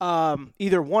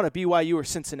either one, a BYU or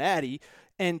Cincinnati,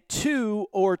 and two,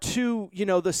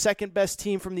 the second best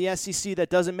team from the SEC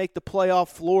that doesn't make the playoff,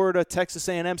 Florida, Texas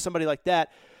A&M, somebody like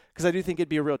that, because I do think it'd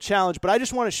be a real challenge. But I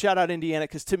just want to shout out Indiana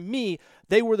because, to me,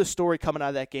 they were the story coming out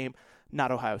of that game,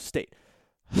 not Ohio State.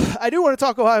 I do want to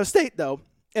talk Ohio State, though,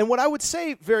 and what I would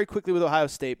say very quickly with Ohio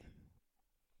State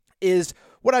is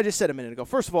what I just said a minute ago.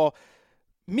 First of all,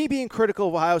 me being critical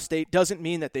of Ohio State doesn't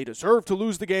mean that they deserve to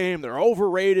lose the game, they're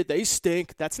overrated, they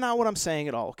stink. That's not what I'm saying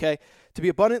at all, okay? To be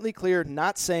abundantly clear,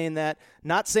 not saying that,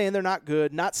 not saying they're not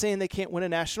good, not saying they can't win a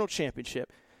national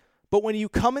championship. But when you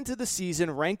come into the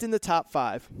season ranked in the top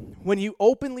 5, when you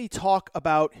openly talk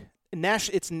about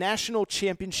it's national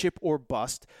championship or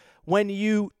bust, when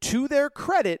you, to their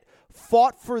credit,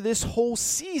 fought for this whole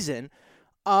season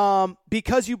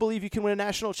because you believe you can win a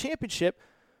national championship,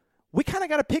 we kind of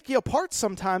got to pick you apart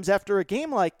sometimes after a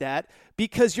game like that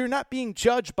because you're not being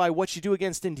judged by what you do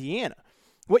against Indiana.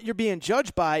 What you're being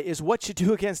judged by is what you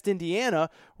do against Indiana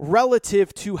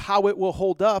relative to how it will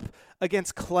hold up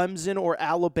against Clemson or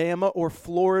Alabama or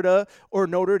Florida or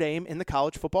Notre Dame in the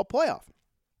college football playoff.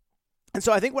 And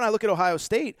so I think when I look at Ohio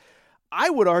State, I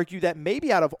would argue that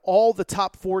maybe out of all the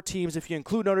top 4 teams, if you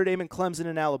include Notre Dame and Clemson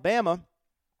and Alabama,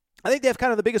 I think they have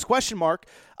kind of the biggest question mark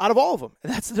out of all of them,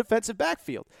 and that's the defensive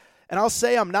backfield. And I'll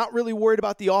say I'm not really worried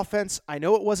about the offense. I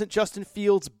know it wasn't Justin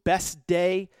Fields' best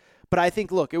day, but I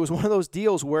think, look, it was one of those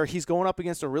deals where he's going up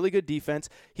against a really good defense.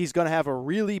 He's going to have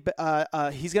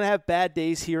he's going to have bad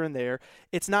days here and there.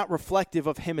 It's not reflective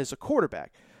of him as a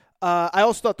quarterback. I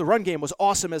also thought the run game was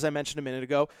awesome, as I mentioned a minute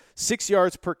ago. 6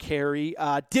 yards per carry,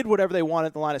 did whatever they wanted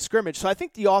at the line of scrimmage. So I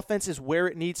think the offense is where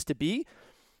it needs to be.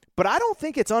 But I don't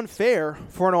think it's unfair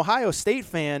for an Ohio State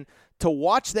fan to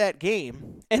watch that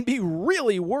game and be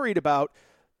really worried about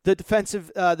the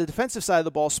defensive side of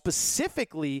the ball,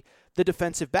 specifically the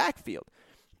defensive backfield.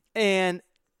 And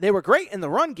they were great in the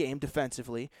run game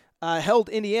defensively, held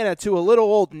Indiana to a little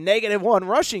old -1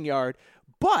 rushing yard.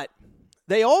 But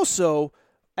they also,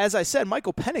 as I said,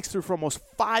 Michael Penix threw for almost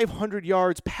 500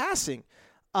 yards passing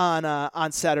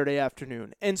on Saturday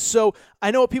afternoon. And so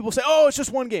I know people say, oh, it's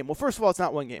just one game. Well, first of all, it's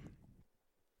not one game.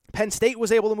 Penn State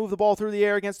was able to move the ball through the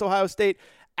air against Ohio State.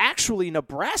 Actually,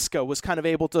 Nebraska was kind of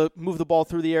able to move the ball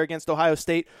through the air against Ohio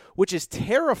State, which is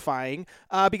terrifying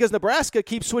because Nebraska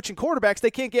keeps switching quarterbacks.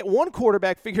 They can't get one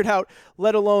quarterback figured out,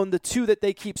 let alone the 2 that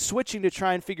they keep switching to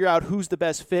try and figure out who's the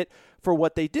best fit for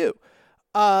what they do.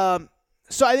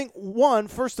 So I think,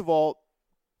 first of all,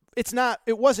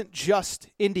 it wasn't just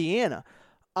Indiana.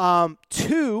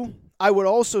 2, I would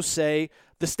also say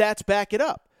the stats back it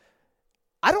up.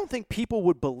 I don't think people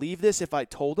would believe this if I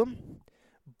told them,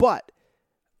 but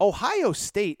Ohio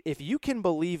State, if you can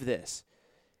believe this,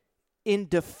 in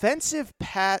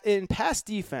pass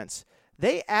defense,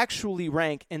 they actually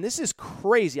rank, and this is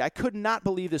crazy. I could not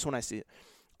believe this when I see it,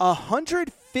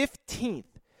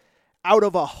 115th out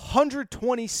of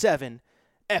 127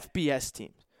 FBS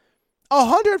teams.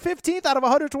 115th out of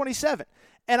 127.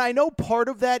 And I know part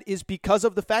of that is because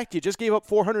of the fact you just gave up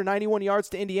 491 yards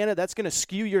to Indiana. That's going to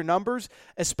skew your numbers,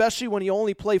 especially when you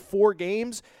only play 4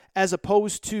 games as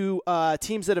opposed to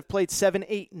teams that have played 7,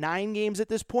 8, 9 games at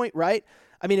this point, right?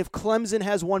 I mean, if Clemson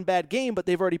has one bad game, but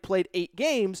they've already played 8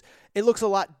 games, it looks a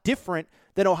lot different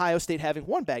than Ohio State having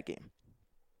one bad game.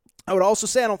 I would also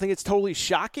say I don't think it's totally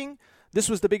shocking. This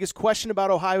was the biggest question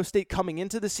about Ohio State coming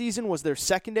into the season was their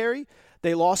secondary.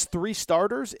 They lost 3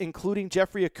 starters, including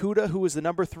Jeffrey Okudah, who was the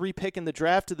number 3 pick in the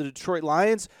draft to the Detroit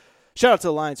Lions. Shout out to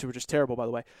the Lions, who were just terrible, by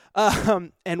the way.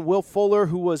 And Will Fuller,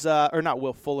 who was,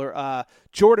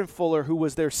 Jordan Fuller, who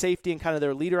was their safety and kind of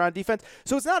their leader on defense.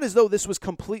 So it's not as though this was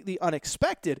completely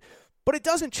unexpected, but it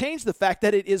doesn't change the fact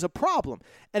that it is a problem.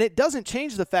 And it doesn't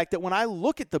change the fact that when I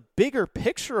look at the bigger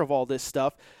picture of all this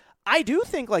stuff, I do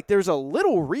think like there's a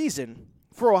little reason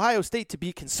for Ohio State to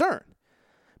be concerned.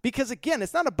 Because, again,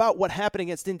 it's not about what happened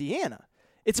against Indiana.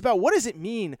 It's about what does it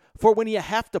mean for when you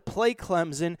have to play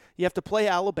Clemson, you have to play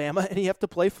Alabama, and you have to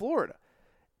play Florida.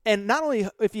 And not only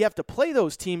if you have to play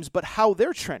those teams, but how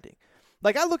they're trending.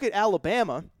 Like, I look at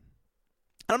Alabama, and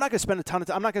I'm not going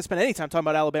to spend any time talking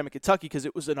about Alabama, Kentucky, because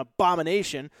it was an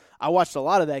abomination. I watched a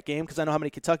lot of that game because I know how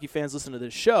many Kentucky fans listen to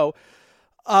this show.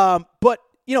 But,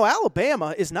 you know,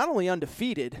 Alabama is not only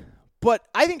undefeated, but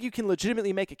I think you can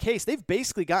legitimately make a case. They've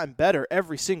basically gotten better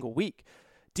every single week.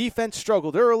 Defense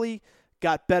struggled early,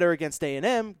 got better against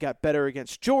A&M, got better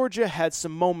against Georgia, had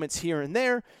some moments here and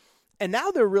there, and now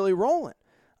they're really rolling.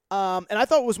 And I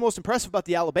thought what was most impressive about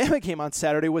the Alabama game on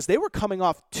Saturday was they were coming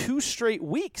off 2 straight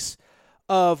weeks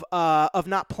of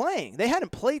not playing. They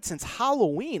hadn't played since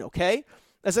Halloween, okay?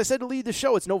 As I said to lead the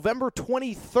show, it's November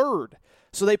 23rd.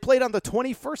 So they played on the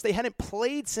 21st. They hadn't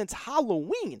played since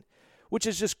Halloween, which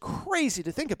is just crazy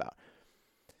to think about.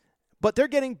 But they're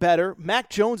getting better. Mac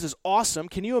Jones is awesome.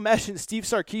 Can you imagine Steve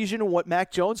Sarkisian and what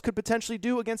Mac Jones could potentially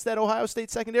do against that Ohio State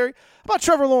secondary? How about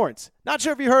Trevor Lawrence? Not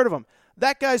sure if you heard of him.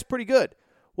 That guy's pretty good.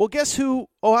 Well, guess who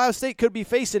Ohio State could be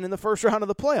facing in the first round of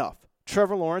the playoff?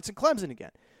 Trevor Lawrence and Clemson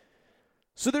again.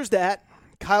 So there's that.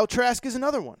 Kyle Trask is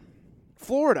another one.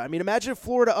 Florida. I mean, imagine if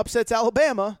Florida upsets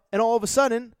Alabama and all of a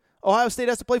sudden Ohio State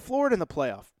has to play Florida in the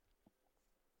playoff.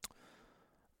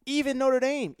 Even Notre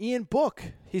Dame, Ian Book,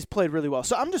 he's played really well.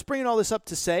 So I'm just bringing all this up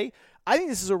to say I think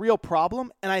this is a real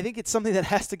problem, and I think it's something that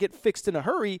has to get fixed in a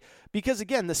hurry because,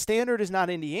 again, the standard is not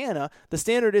Indiana. The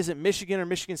standard isn't Michigan or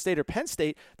Michigan State or Penn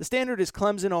State. The standard is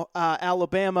Clemson,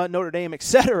 Alabama, Notre Dame,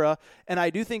 etc., and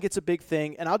I do think it's a big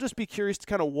thing, and I'll just be curious to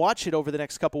kind of watch it over the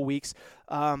next couple weeks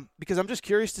because I'm just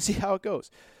curious to see how it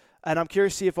goes. And I'm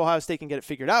curious to see if Ohio State can get it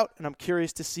figured out, and I'm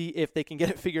curious to see if they can get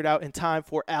it figured out in time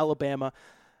for Alabama,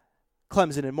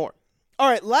 Clemson, and more. All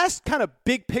right, last kind of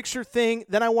big picture thing,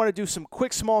 then I want to do some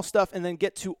quick small stuff and then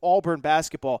get to Auburn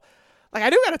basketball. Like,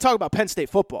 I do got to talk about Penn State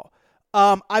football.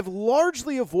 I've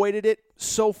largely avoided it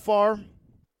so far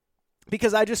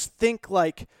because I just think,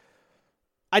 like,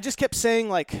 I just kept saying,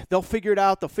 like, they'll figure it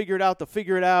out, they'll figure it out, they'll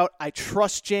figure it out. I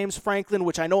trust James Franklin,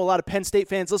 which I know a lot of Penn State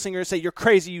fans listening are going to say, you're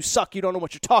crazy, you suck, you don't know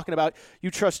what you're talking about.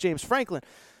 You trust James Franklin.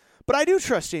 But I do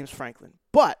trust James Franklin.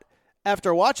 But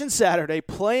after watching Saturday,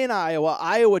 playing Iowa,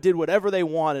 Iowa did whatever they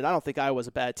wanted. I don't think Iowa's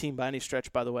a bad team by any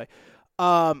stretch, by the way.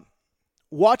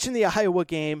 Watching the Iowa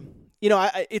game, you know,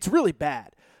 it's really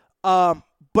bad.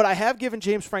 But I have given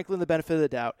James Franklin the benefit of the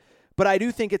doubt. But I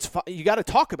do think you got to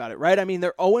talk about it, right? I mean,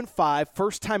 they're 0-5,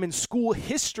 first time in school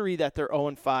history that they're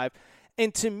 0-5.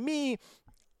 And to me,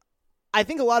 I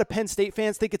think a lot of Penn State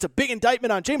fans think it's a big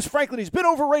indictment on James Franklin. He's been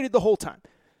overrated the whole time.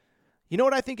 You know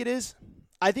what I think it is?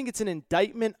 I think it's an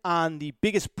indictment on the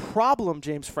biggest problem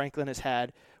James Franklin has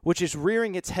had, which is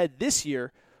rearing its head this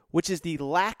year, which is the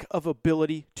lack of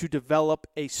ability to develop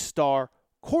a star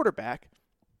quarterback.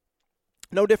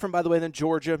 No different, by the way, than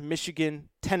Georgia, Michigan,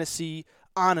 Tennessee,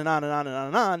 on and on and on and on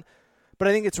and on. But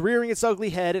I think it's rearing its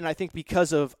ugly head, and I think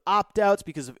because of opt-outs,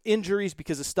 because of injuries,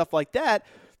 because of stuff like that,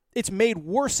 it's made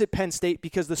worse at Penn State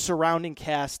because the surrounding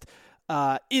cast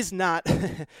is not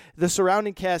the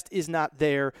surrounding cast is not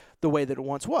there the way that it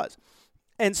once was.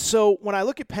 And so when I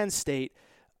look at Penn State,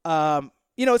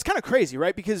 you know, it's kind of crazy,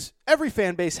 right? Because every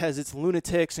fan base has its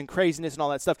lunatics and craziness and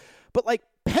all that stuff. But, like,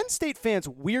 Penn State fans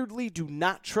weirdly do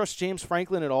not trust James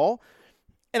Franklin at all.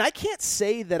 And I can't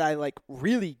say that I, like,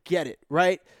 really get it,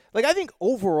 right? Like, I think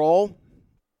overall,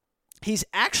 he's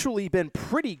actually been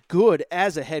pretty good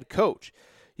as a head coach.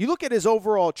 You look at his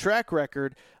overall track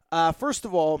record, first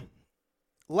of all,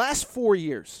 last 4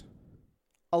 years,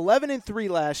 11-3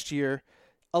 last year,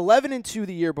 11-2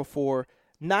 the year before,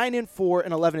 9-4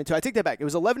 and 11-2. I take that back. It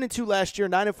was 11-2 last year,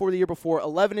 9-4 the year before,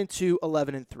 11-2,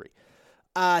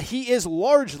 11-3. He is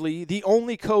largely the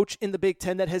only coach in the Big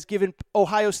Ten that has given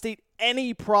Ohio State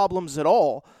any problems at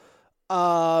all.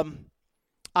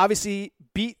 Obviously,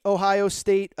 beat Ohio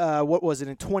State, what was it,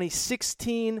 in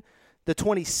 2016. The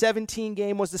 2017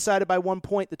 game was decided by 1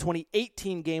 point. The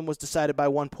 2018 game was decided by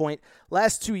 1 point.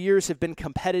 Last 2 years have been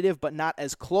competitive, but not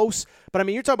as close. But, I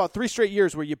mean, you're talking about 3 straight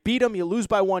years where you beat them, you lose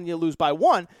by 1, you lose by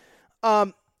 1.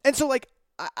 And so, like,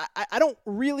 I don't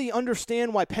really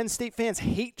understand why Penn State fans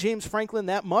hate James Franklin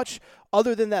that much.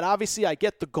 Other than that, obviously, I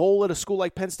get the goal at a school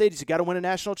like Penn State is you got to win a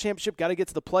national championship, got to get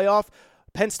to the playoff.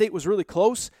 Penn State was really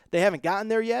close. They haven't gotten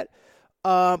there yet.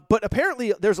 But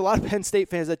apparently there's a lot of Penn State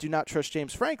fans that do not trust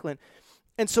James Franklin.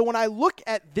 And so when I look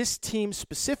at this team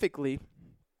specifically,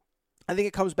 I think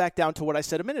it comes back down to what I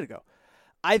said a minute ago.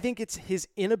 I think it's his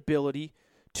inability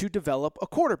to develop a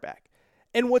quarterback.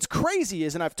 And what's crazy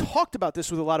is, and I've talked about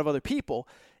this with a lot of other people,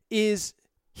 is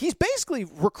he's basically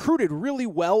recruited really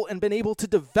well and been able to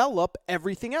develop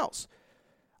everything else.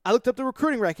 I looked up the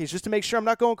recruiting rankings just to make sure I'm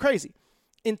not going crazy.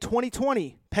 In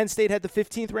 2020, Penn State had the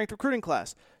 15th ranked recruiting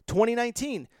class.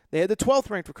 2019, they had the 12th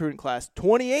ranked recruiting class.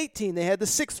 2018, they had the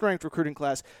 6th ranked recruiting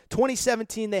class.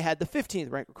 2017, they had the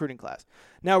 15th ranked recruiting class.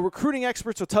 Now, recruiting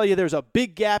experts will tell you there's a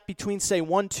big gap between, say,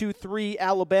 1, 2, 3,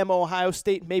 Alabama, Ohio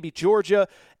State, maybe Georgia,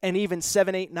 and even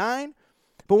 7, 8, 9.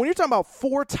 But when you're talking about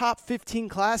 4 top 15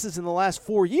 classes in the last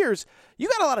 4 years, you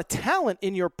got a lot of talent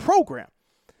in your program.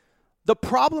 The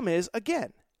problem is,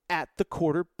 again, at the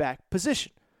quarterback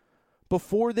position.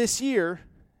 Before this year,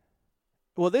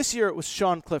 well, this year it was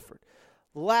Sean Clifford.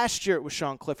 Last year it was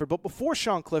Sean Clifford. But before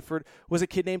Sean Clifford was a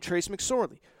kid named Trace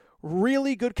McSorley.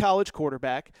 Really good college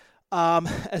quarterback.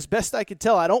 As best I could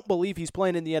tell, I don't believe he's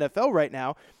playing in the NFL right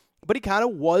now. But he kind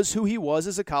of was who he was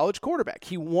as a college quarterback.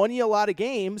 He won you a lot of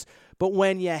games, but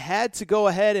when you had to go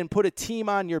ahead and put a team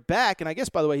on your back, and I guess,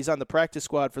 by the way, he's on the practice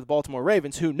squad for the Baltimore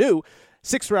Ravens, who knew,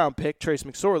 6th-round pick, Trace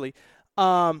McSorley.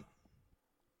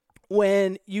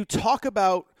 When you talk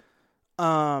about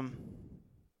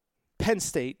Penn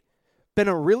State, been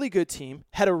a really good team,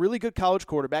 had a really good college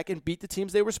quarterback, and beat the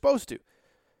teams they were supposed to.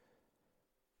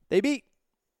 They beat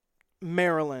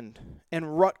Maryland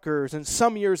and Rutgers, and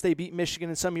some years they beat Michigan,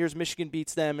 and some years Michigan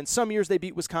beats them, and some years they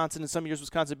beat Wisconsin, and some years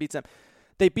Wisconsin beats them.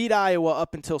 They beat Iowa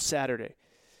up until Saturday.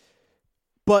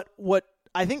 But what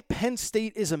I think Penn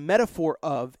State is a metaphor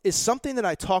of is something that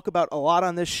I talk about a lot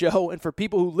on this show, and for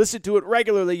people who listen to it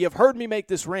regularly, you've heard me make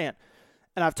this rant,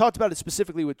 and I've talked about it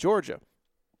specifically with Georgia.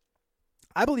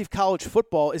 I believe college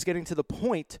football is getting to the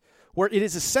point where it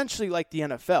is essentially like the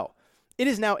NFL. It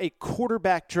is now a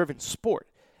quarterback-driven sport.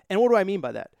 And what do I mean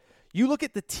by that? You look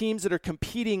at the teams that are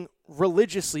competing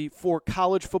religiously for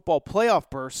college football playoff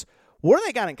berths, what do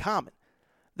they got in common?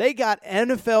 They got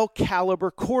NFL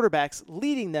caliber quarterbacks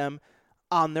leading them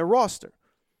on their roster.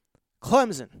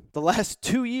 Clemson, the last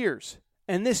 2 years,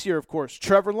 and this year, of course,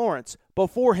 Trevor Lawrence.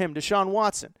 Before him, Deshaun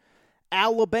Watson.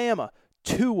 Alabama,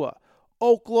 Tua.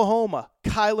 Oklahoma,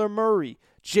 Kyler Murray.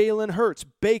 Jalen Hurts,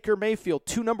 Baker Mayfield,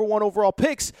 2 number 1 overall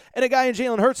picks, and a guy in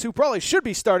Jalen Hurts who probably should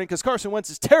be starting because Carson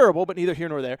Wentz is terrible, but neither here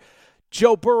nor there.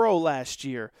 Joe Burrow last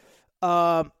year.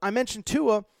 I mentioned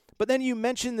Tua, but then you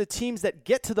mentioned the teams that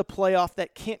get to the playoff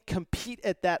that can't compete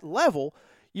at that level.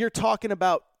 You're talking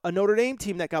about a Notre Dame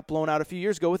team that got blown out a few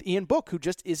years ago with Ian Book, who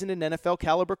just isn't an NFL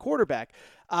caliber quarterback.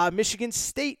 Michigan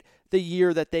State, the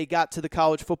year that they got to the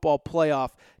college football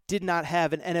playoff, did not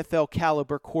have an NFL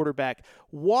caliber quarterback.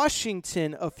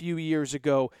 Washington, a few years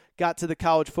ago, got to the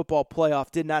college football playoff,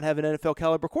 did not have an NFL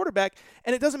caliber quarterback,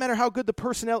 and it doesn't matter how good the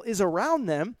personnel is around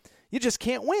them, you just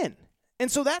can't win. And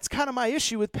so that's kind of my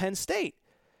issue with Penn State,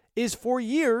 is for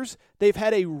years they've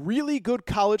had a really good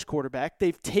college quarterback.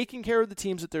 They've taken care of the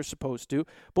teams that they're supposed to,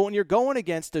 but when you're going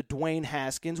against a Dwayne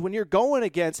Haskins, when you're going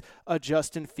against a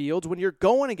Justin Fields, when you're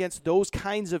going against those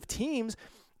kinds of teams,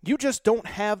 you just don't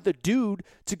have the dude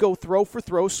to go throw for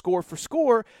throw, score for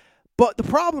score. But the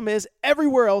problem is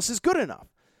everywhere else is good enough.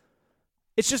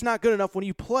 It's just not good enough when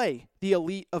you play the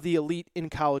elite of the elite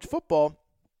in college football.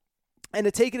 And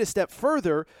to take it a step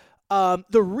further,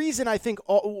 the reason I think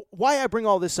why I bring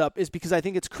all this up is because I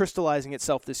think it's crystallizing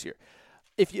itself this year.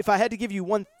 If I had to give you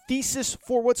one thesis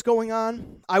for what's going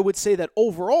on, I would say that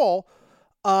overall,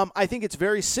 I think it's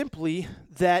very simply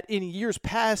that in years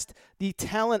past, the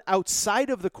talent outside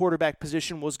of the quarterback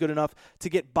position was good enough to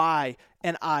get by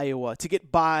an Iowa, to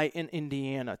get by an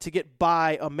Indiana, to get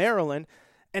by a Maryland,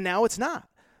 and now it's not.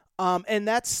 And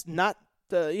that's not,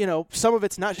 some of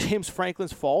it's not James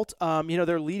Franklin's fault.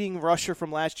 Their leading rusher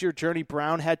from last year, Journey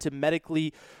Brown, had to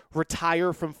medically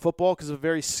retire from football because of a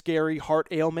very scary heart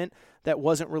ailment that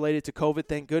wasn't related to COVID,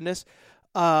 thank goodness.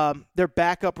 Their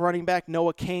backup running back,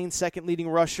 Noah Cain, second leading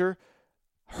rusher,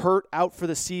 hurt, out for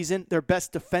the season. Their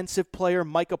best defensive player,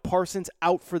 Micah Parsons,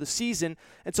 out for the season.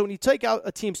 And so when you take out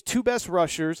a team's 2 best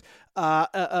rushers,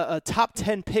 a top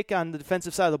 10 pick on the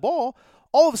defensive side of the ball,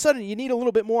 all of a sudden you need a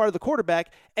little bit more out of the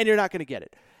quarterback, and you're not going to get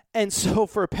it. And so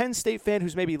for a Penn State fan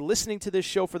who's maybe listening to this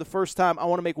show for the first time, I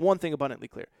want to make one thing abundantly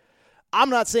clear. I'm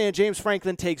not saying James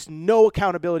Franklin takes no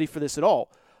accountability for this at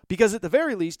all. Because at the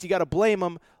very least, you got to blame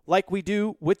him like we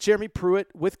do with Jeremy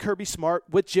Pruitt, with Kirby Smart,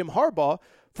 with Jim Harbaugh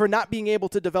for not being able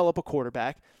to develop a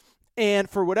quarterback. And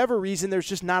for whatever reason, there's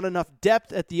just not enough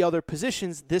depth at the other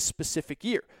positions this specific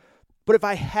year. But if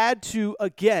I had to,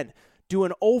 again, do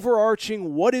an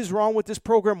overarching what is wrong with this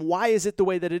program, why is it the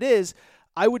way that it is,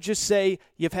 I would just say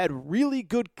you've had really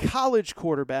good college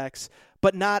quarterbacks,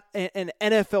 but not an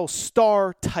NFL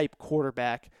star type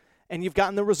quarterback. And you've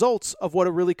gotten the results of what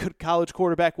a really good college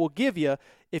quarterback will give you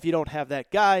if you don't have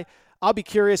that guy. I'll be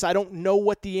curious. I don't know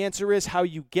what the answer is, how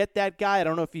you get that guy. I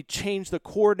don't know if you change the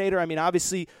coordinator. I mean,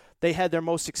 obviously, they had their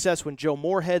most success when Joe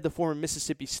Moorhead, the former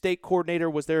Mississippi State coordinator,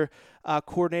 was their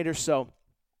coordinator. So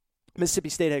Mississippi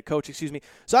State head coach, excuse me.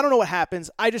 So I don't know what happens.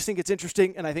 I just think it's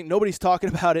interesting, and I think nobody's talking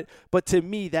about it. But to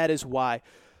me, that is why.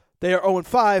 They are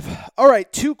 0-5. All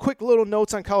right, 2 quick little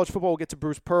notes on college football. We'll get to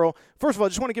Bruce Pearl. First of all, I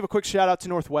just want to give a quick shout-out to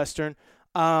Northwestern.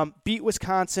 Beat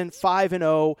Wisconsin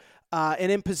 5-0,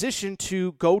 and in position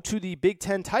to go to the Big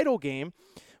Ten title game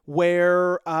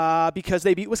because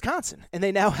they beat Wisconsin. And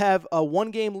they now have a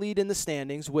 1-game lead in the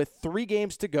standings with 3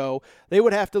 games to go. They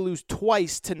would have to lose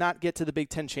twice to not get to the Big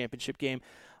Ten championship game.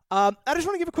 I just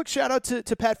want to give a quick shout-out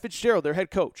to Pat Fitzgerald, their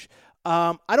head coach.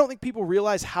 I don't think people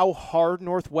realize how hard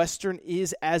Northwestern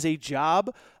is as a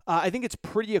job. I think it's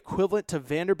pretty equivalent to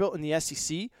Vanderbilt in the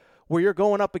SEC, where you're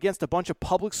going up against a bunch of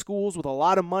public schools with a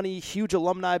lot of money, huge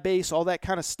alumni base, all that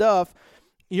kind of stuff.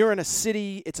 You're in a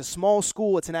city, it's a small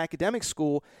school, it's an academic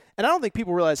school, and I don't think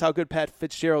people realize how good Pat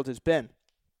Fitzgerald has been.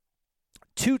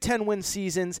 2 10-win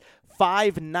seasons,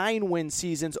 5 9-win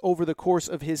seasons over the course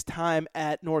of his time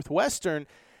at Northwestern,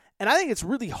 and I think it's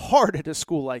really hard at a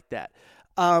school like that.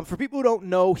 For people who don't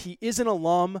know, he is an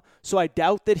alum, so I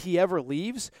doubt that he ever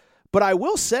leaves. But I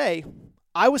will say,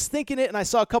 I was thinking it, and I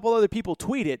saw a couple other people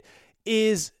tweet it,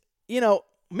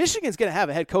 Michigan's going to have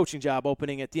a head coaching job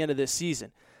opening at the end of this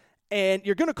season. And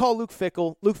you're going to call Luke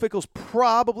Fickell. Luke Fickell's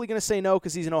probably going to say no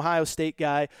because he's an Ohio State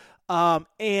guy.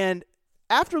 And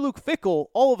after Luke Fickell,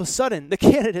 all of a sudden, the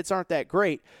candidates aren't that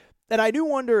great. And I do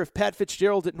wonder if Pat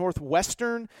Fitzgerald at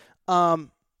Northwestern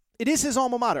it is his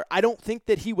alma mater. I don't think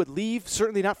that he would leave,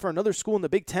 certainly not for another school in the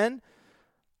Big Ten.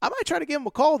 I might try to give him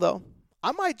a call, though.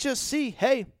 I might just see,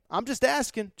 hey, I'm just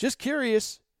asking, just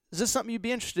curious. Is this something you'd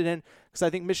be interested in? Because I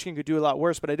think Michigan could do a lot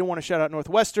worse, but I do want to shout out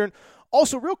Northwestern.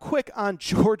 Also, real quick on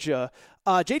Georgia,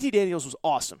 JT Daniels was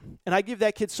awesome, and I give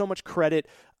that kid so much credit.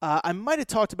 I might have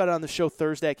talked about it on the show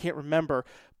Thursday. I can't remember.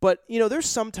 But, there's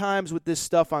sometimes with this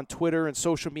stuff on Twitter and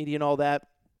social media and all that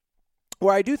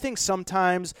where I do think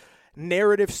sometimes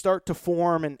narratives start to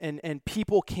form and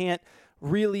people can't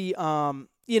really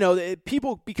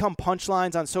people become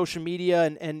punchlines on social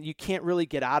media and you can't really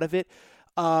get out of it.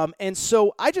 And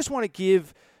so I just want to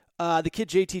give the kid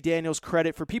JT Daniels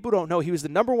credit. For people who don't know, he was the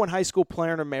number one high school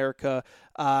player in America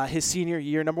his senior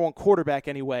year, number one quarterback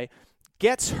anyway,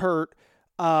 gets hurt,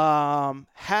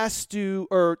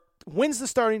 wins the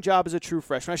starting job as a true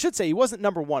freshman. I should say he wasn't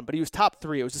number one, but he was top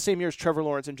 3. It was the same year as Trevor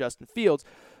Lawrence and Justin Fields.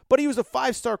 But he was a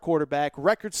 5-star quarterback,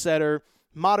 record setter,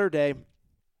 modern day.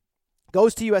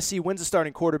 Goes to USC, wins the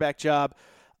starting quarterback job.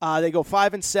 They go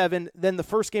 5-7. Then the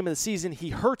first game of the season, he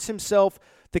hurts himself.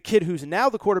 The kid who's now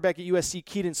the quarterback at USC,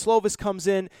 Keaton Slovis, comes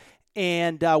in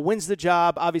and wins the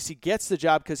job. Obviously gets the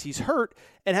job because he's hurt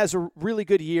and has a really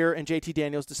good year, and JT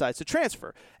Daniels decides to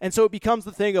transfer. And so it becomes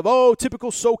the thing of,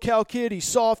 typical SoCal kid. He's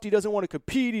soft. He doesn't want to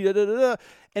compete. And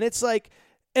it's like,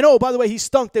 by the way, he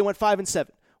stunk. They went 5-7.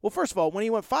 Well, first of all, when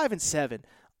he went 5-7,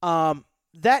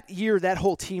 that year, that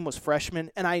whole team was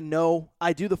freshmen, and I know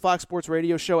I do the Fox Sports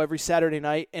radio show every Saturday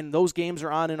night, and those games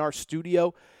are on in our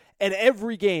studio, and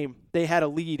every game they had a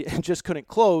lead and just couldn't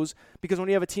close because when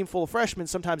you have a team full of freshmen,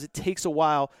 sometimes it takes a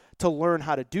while to learn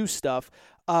how to do stuff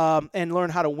and learn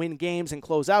how to win games and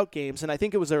close out games, and I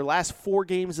think it was their last 4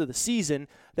 games of the season,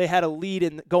 they had a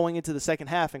lead going into the second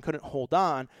half and couldn't hold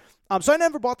on. So I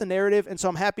never bought the narrative, and so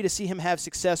I'm happy to see him have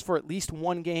success for at least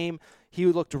one game. He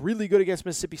looked really good against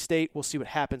Mississippi State. We'll see what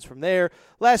happens from there.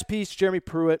 Last piece, Jeremy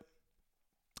Pruitt.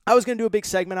 I was going to do a big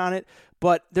segment on it,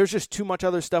 but there's just too much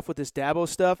other stuff with this Dabo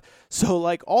stuff. So,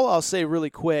 all I'll say really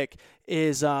quick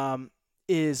is on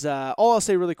Jeremy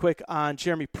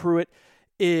Pruitt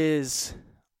is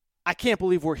I can't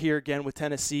believe we're here again with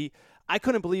Tennessee. I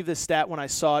couldn't believe this stat when I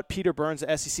saw it. Peter Burns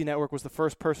at SEC Network was the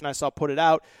first person I saw put it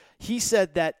out. He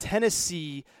said that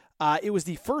Tennessee, it was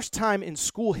the first time in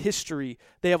school history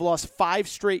they have lost 5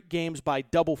 straight games by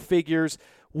double figures,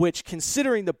 which,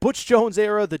 considering the Butch Jones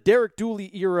era, the Derek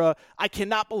Dooley era, I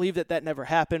cannot believe that never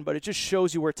happened, but it just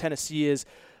shows you where Tennessee is.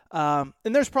 And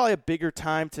there's probably a bigger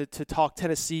time to talk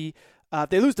Tennessee. If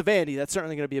they lose to Vandy, that's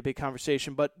certainly going to be a big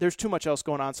conversation, but there's too much else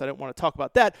going on, so I didn't want to talk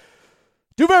about that.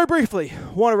 Do very briefly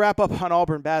want to wrap up on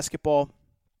Auburn basketball.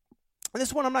 And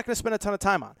this one I'm not going to spend a ton of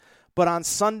time on. But on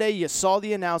Sunday, you saw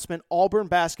the announcement. Auburn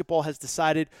basketball has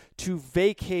decided to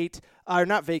they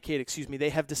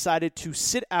have decided to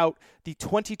sit out the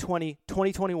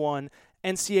 2020-2021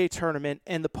 NCAA tournament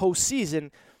and the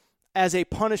postseason as a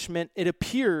punishment, it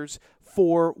appears,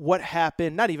 for what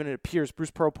happened. Not even it appears.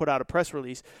 Bruce Pearl put out a press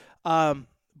release.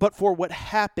 But for what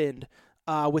happened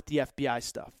with the FBI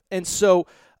stuff. And so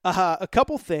a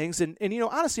couple things, and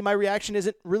honestly, my reaction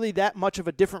isn't really that much of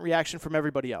a different reaction from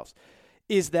everybody else,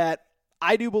 is that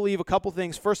I do believe a couple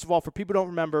things. First of all, for people who don't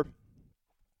remember,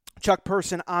 Chuck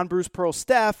Person on Bruce Pearl's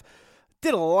staff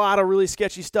did a lot of really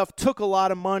sketchy stuff, took a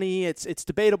lot of money. It's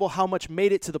debatable how much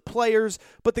made it to the players,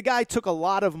 but the guy took a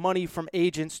lot of money from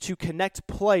agents to connect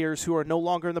players who are no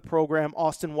longer in the program,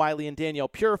 Austin Wiley and Danielle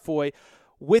Purifoy,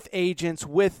 with agents,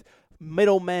 with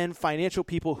middlemen, financial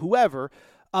people, whoever.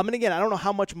 And again, I don't know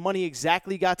how much money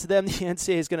exactly got to them. The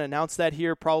NCAA is going to announce that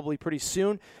here probably pretty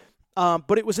soon.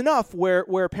 But it was enough where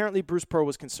apparently Bruce Pearl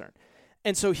was concerned.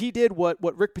 And so he did what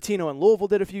Rick Pitino in Louisville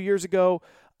did a few years ago,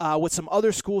 what some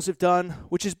other schools have done,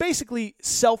 which is basically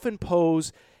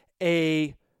self-impose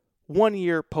a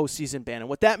one-year postseason ban. And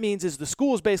what that means is the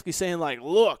school is basically saying,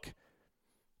 look,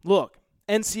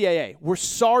 NCAA, we're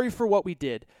sorry for what we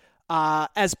did.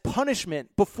 As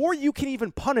punishment, before you can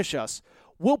even punish us,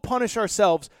 we'll punish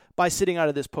ourselves by sitting out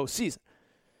of this postseason.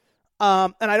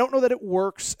 And I don't know that it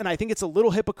works, and I think it's a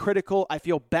little hypocritical. I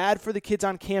feel bad for the kids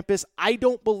on campus. I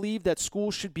don't believe that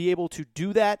schools should be able to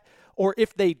do that, or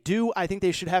if they do, I think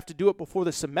they should have to do it before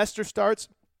the semester starts.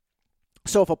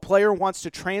 So if a player wants to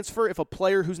transfer, if a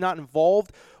player who's not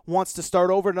involved wants to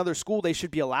start over at another school, they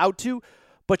should be allowed to,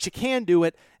 but you can do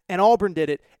it, and Auburn did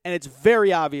it, and it's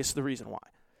very obvious the reason why.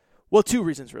 Well, 2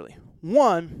 reasons, really.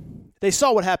 One, they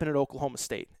saw what happened at Oklahoma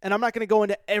State. And I'm not going to go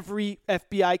into every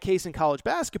FBI case in college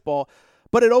basketball,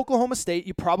 but at Oklahoma State,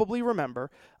 you probably remember,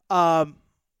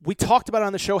 we talked about it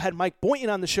on the show, had Mike Boynton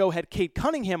on the show, had Cade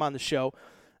Cunningham on the show,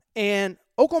 and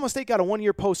Oklahoma State got a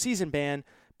 1-year postseason ban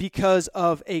because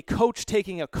of a coach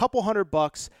taking a couple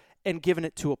 $100 and giving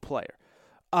it to a player.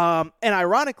 And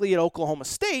ironically, at Oklahoma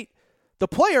State, the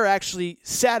player actually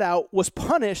sat out, was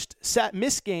punished,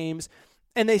 missed games,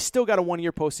 and they still got a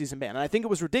 1-year postseason ban. And I think it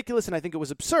was ridiculous, and I think it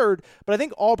was absurd, but I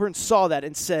think Auburn saw that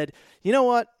and said, you know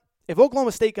what? If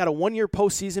Oklahoma State got a 1-year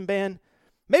postseason ban,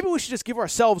 maybe we should just give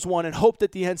ourselves one and hope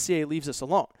that the NCAA leaves us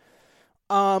alone.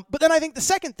 But then I think the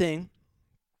second thing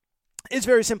is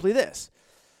very simply this.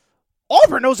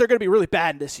 Auburn knows they're going to be really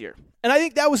bad this year. And I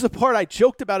think that was the part I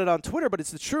joked about it on Twitter, but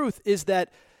it's the truth, is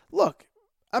that, look,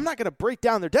 I'm not going to break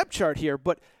down their depth chart here,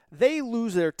 but they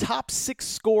lose their top 6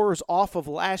 scorers off of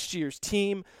last year's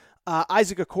team.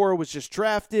 Isaac Okoro was just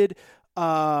drafted.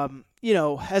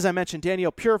 As I mentioned,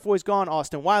 Daniel Purifoy's gone,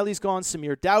 Austin Wiley's gone,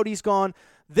 Samir Dowdy's gone.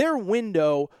 Their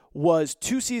window was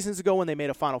 2 seasons ago when they made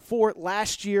a Final Four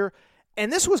last year,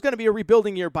 and this was going to be a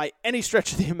rebuilding year by any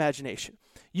stretch of the imagination.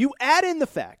 You add in the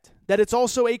fact that it's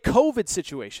also a COVID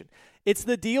situation. It's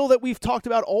the deal that we've talked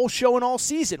about all show and all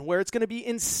season, where it's going to be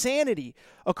insanity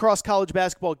across college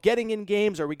basketball, getting in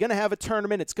games. Are we going to have a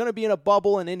tournament? It's going to be in a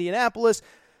bubble in Indianapolis.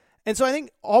 And so I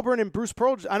think Auburn and Bruce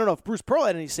Pearl, I don't know if Bruce Pearl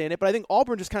had any say in it, but I think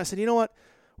Auburn just kind of said, you know what?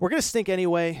 We're going to stink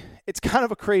anyway. It's kind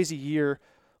of a crazy year.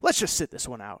 Let's just sit this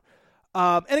one out.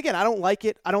 And again, I don't like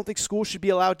it. I don't think schools should be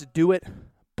allowed to do it.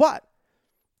 But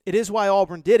it is why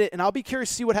Auburn did it, and I'll be curious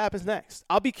to see what happens next.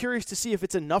 I'll be curious to see if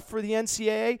it's enough for the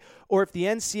NCAA, or if the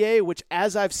NCAA, which,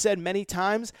 as I've said many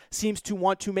times, seems to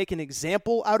want to make an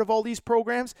example out of all these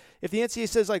programs, if the NCAA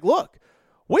says, like, look,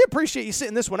 we appreciate you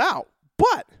sitting this one out,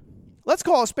 but let's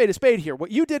call a spade here.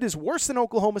 What you did is worse than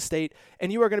Oklahoma State,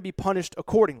 and you are going to be punished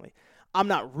accordingly. I'm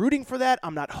not rooting for that.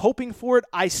 I'm not hoping for it.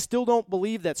 I still don't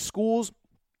believe that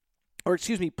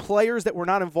players that were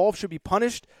not involved should be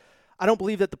punished. I don't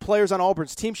believe that the players on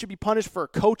Auburn's team should be punished for a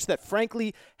coach that,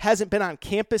 frankly, hasn't been on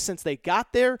campus since they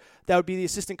got there. That would be the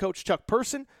assistant coach, Chuck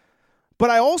Person.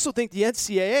 But I also think the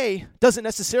NCAA doesn't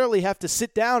necessarily have to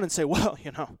sit down and say, well,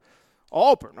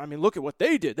 Auburn, I mean, look at what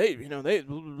they did.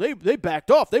 They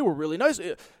backed off. They were really nice.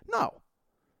 No.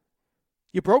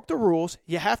 You broke the rules.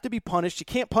 You have to be punished. You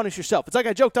can't punish yourself. It's like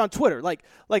I joked on Twitter. Like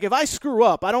if I screw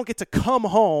up, I don't get to come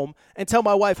home and tell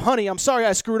my wife, honey, I'm sorry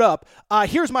I screwed up.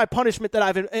 Here's my punishment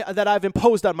that I've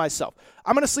imposed on myself.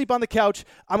 I'm going to sleep on the couch.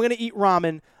 I'm going to eat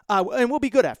ramen, and we'll be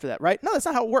good after that, right? No, that's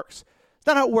not how it works. It's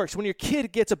not how it works. When your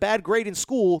kid gets a bad grade in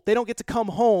school, they don't get to come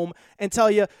home and tell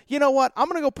you, you know what, I'm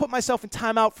going to go put myself in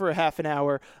timeout for a half an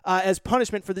hour as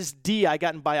punishment for this D I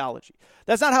got in biology.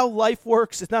 That's not how life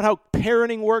works. It's not how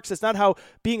parenting works. It's not how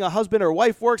being a husband or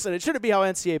wife works, and it shouldn't be how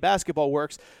NCAA basketball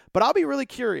works. But I'll be really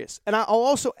curious, and I'll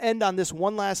also end on this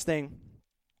one last thing,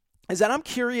 is that I'm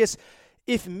curious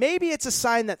if maybe it's a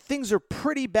sign that things are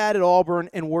pretty bad at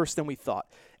Auburn and worse than we thought.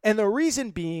 And the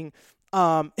reason being,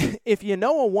 if you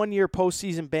know a 1-year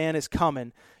postseason ban is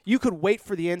coming, you could wait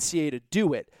for the NCAA to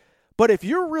do it. But if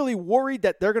you're really worried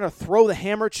that they're going to throw the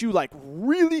hammer at you, like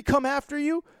really come after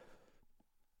you,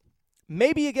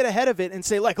 maybe you get ahead of it and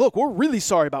say, like, look, we're really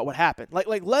sorry about what happened.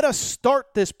 Like let us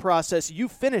start this process. You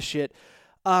finish it.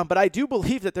 But I do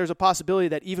believe that there's a possibility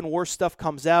that even worse stuff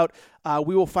comes out.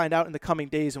 We will find out in the coming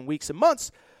days and weeks and months.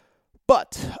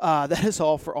 But that is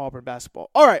all for Auburn basketball.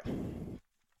 All right.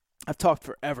 I've talked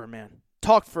forever, man.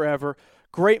 Talked forever.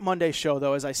 Great Monday show,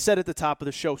 though. As I said at the top of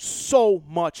the show, so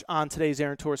much on today's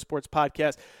Aaron Torres Sports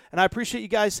Podcast. And I appreciate you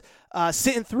guys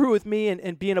sitting through with me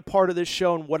and being a part of this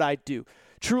show and what I do.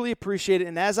 Truly appreciate it.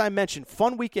 And as I mentioned,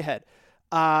 fun week ahead.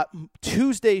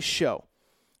 Tuesday's show.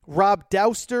 Rob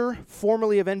Dauster,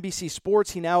 formerly of NBC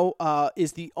Sports. He now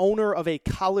is the owner of a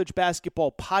college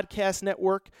basketball podcast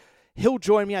network. He'll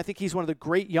join me. I think he's one of the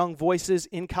great young voices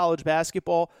in college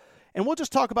basketball. And we'll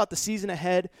just talk about the season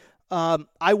ahead.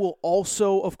 I will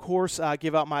also, of course,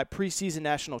 give out my preseason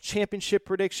national championship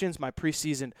predictions, my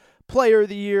preseason player of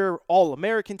the year,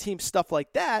 all-American team, stuff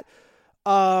like that.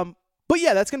 But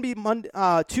yeah, that's going to be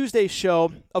Tuesday's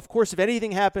show. Of course, if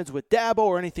anything happens with Dabo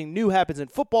or anything new happens in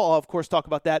football, I'll, of course, talk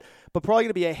about that. But probably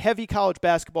going to be a heavy college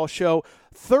basketball show.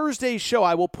 Thursday's show,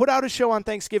 I will put out a show on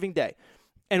Thanksgiving Day.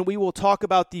 And we will talk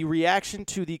about the reaction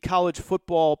to the college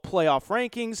football playoff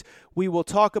rankings. We will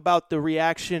talk about the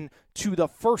reaction to the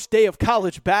first day of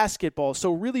college basketball.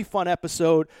 So really fun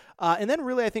episode. And then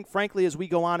really, I think, frankly, as we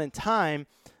go on in time,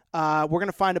 we're going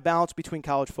to find a balance between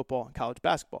college football and college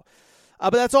basketball.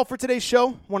 But that's all for today's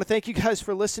show. I want to thank you guys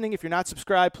for listening. If you're not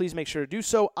subscribed, please make sure to do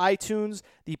so. iTunes,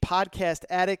 the Podcast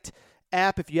Addict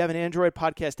app. If you have an Android,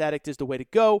 Podcast Addict is the way to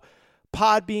go.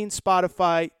 Podbean,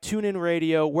 Spotify, TuneIn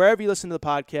Radio, wherever you listen to the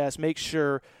podcast, make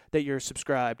sure that you're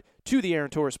subscribed to the Aaron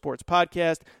Torres Sports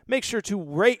Podcast. Make sure to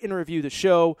rate and review the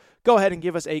show. Go ahead and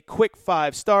give us a quick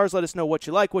 5 stars. Let us know what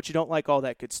you like, what you don't like, all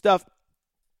that good stuff.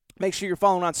 Make sure you're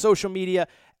following on social media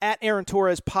at Aaron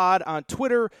Torres Pod on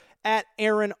Twitter, at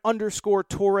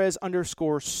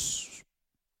Aaron_Torres_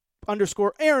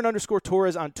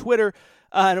 Aaron_Torres on Twitter.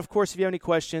 And, of course, if you have any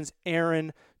questions,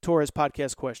 Aaron Torres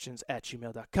Podcast Questions at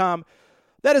gmail.com.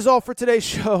 That is all for today's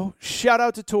show. Shout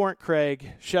out to Torrent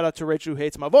Craig. Shout out to Rachel, who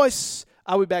hates my voice.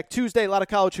 I'll be back Tuesday. A lot of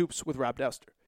college hoops with Rob Dowster.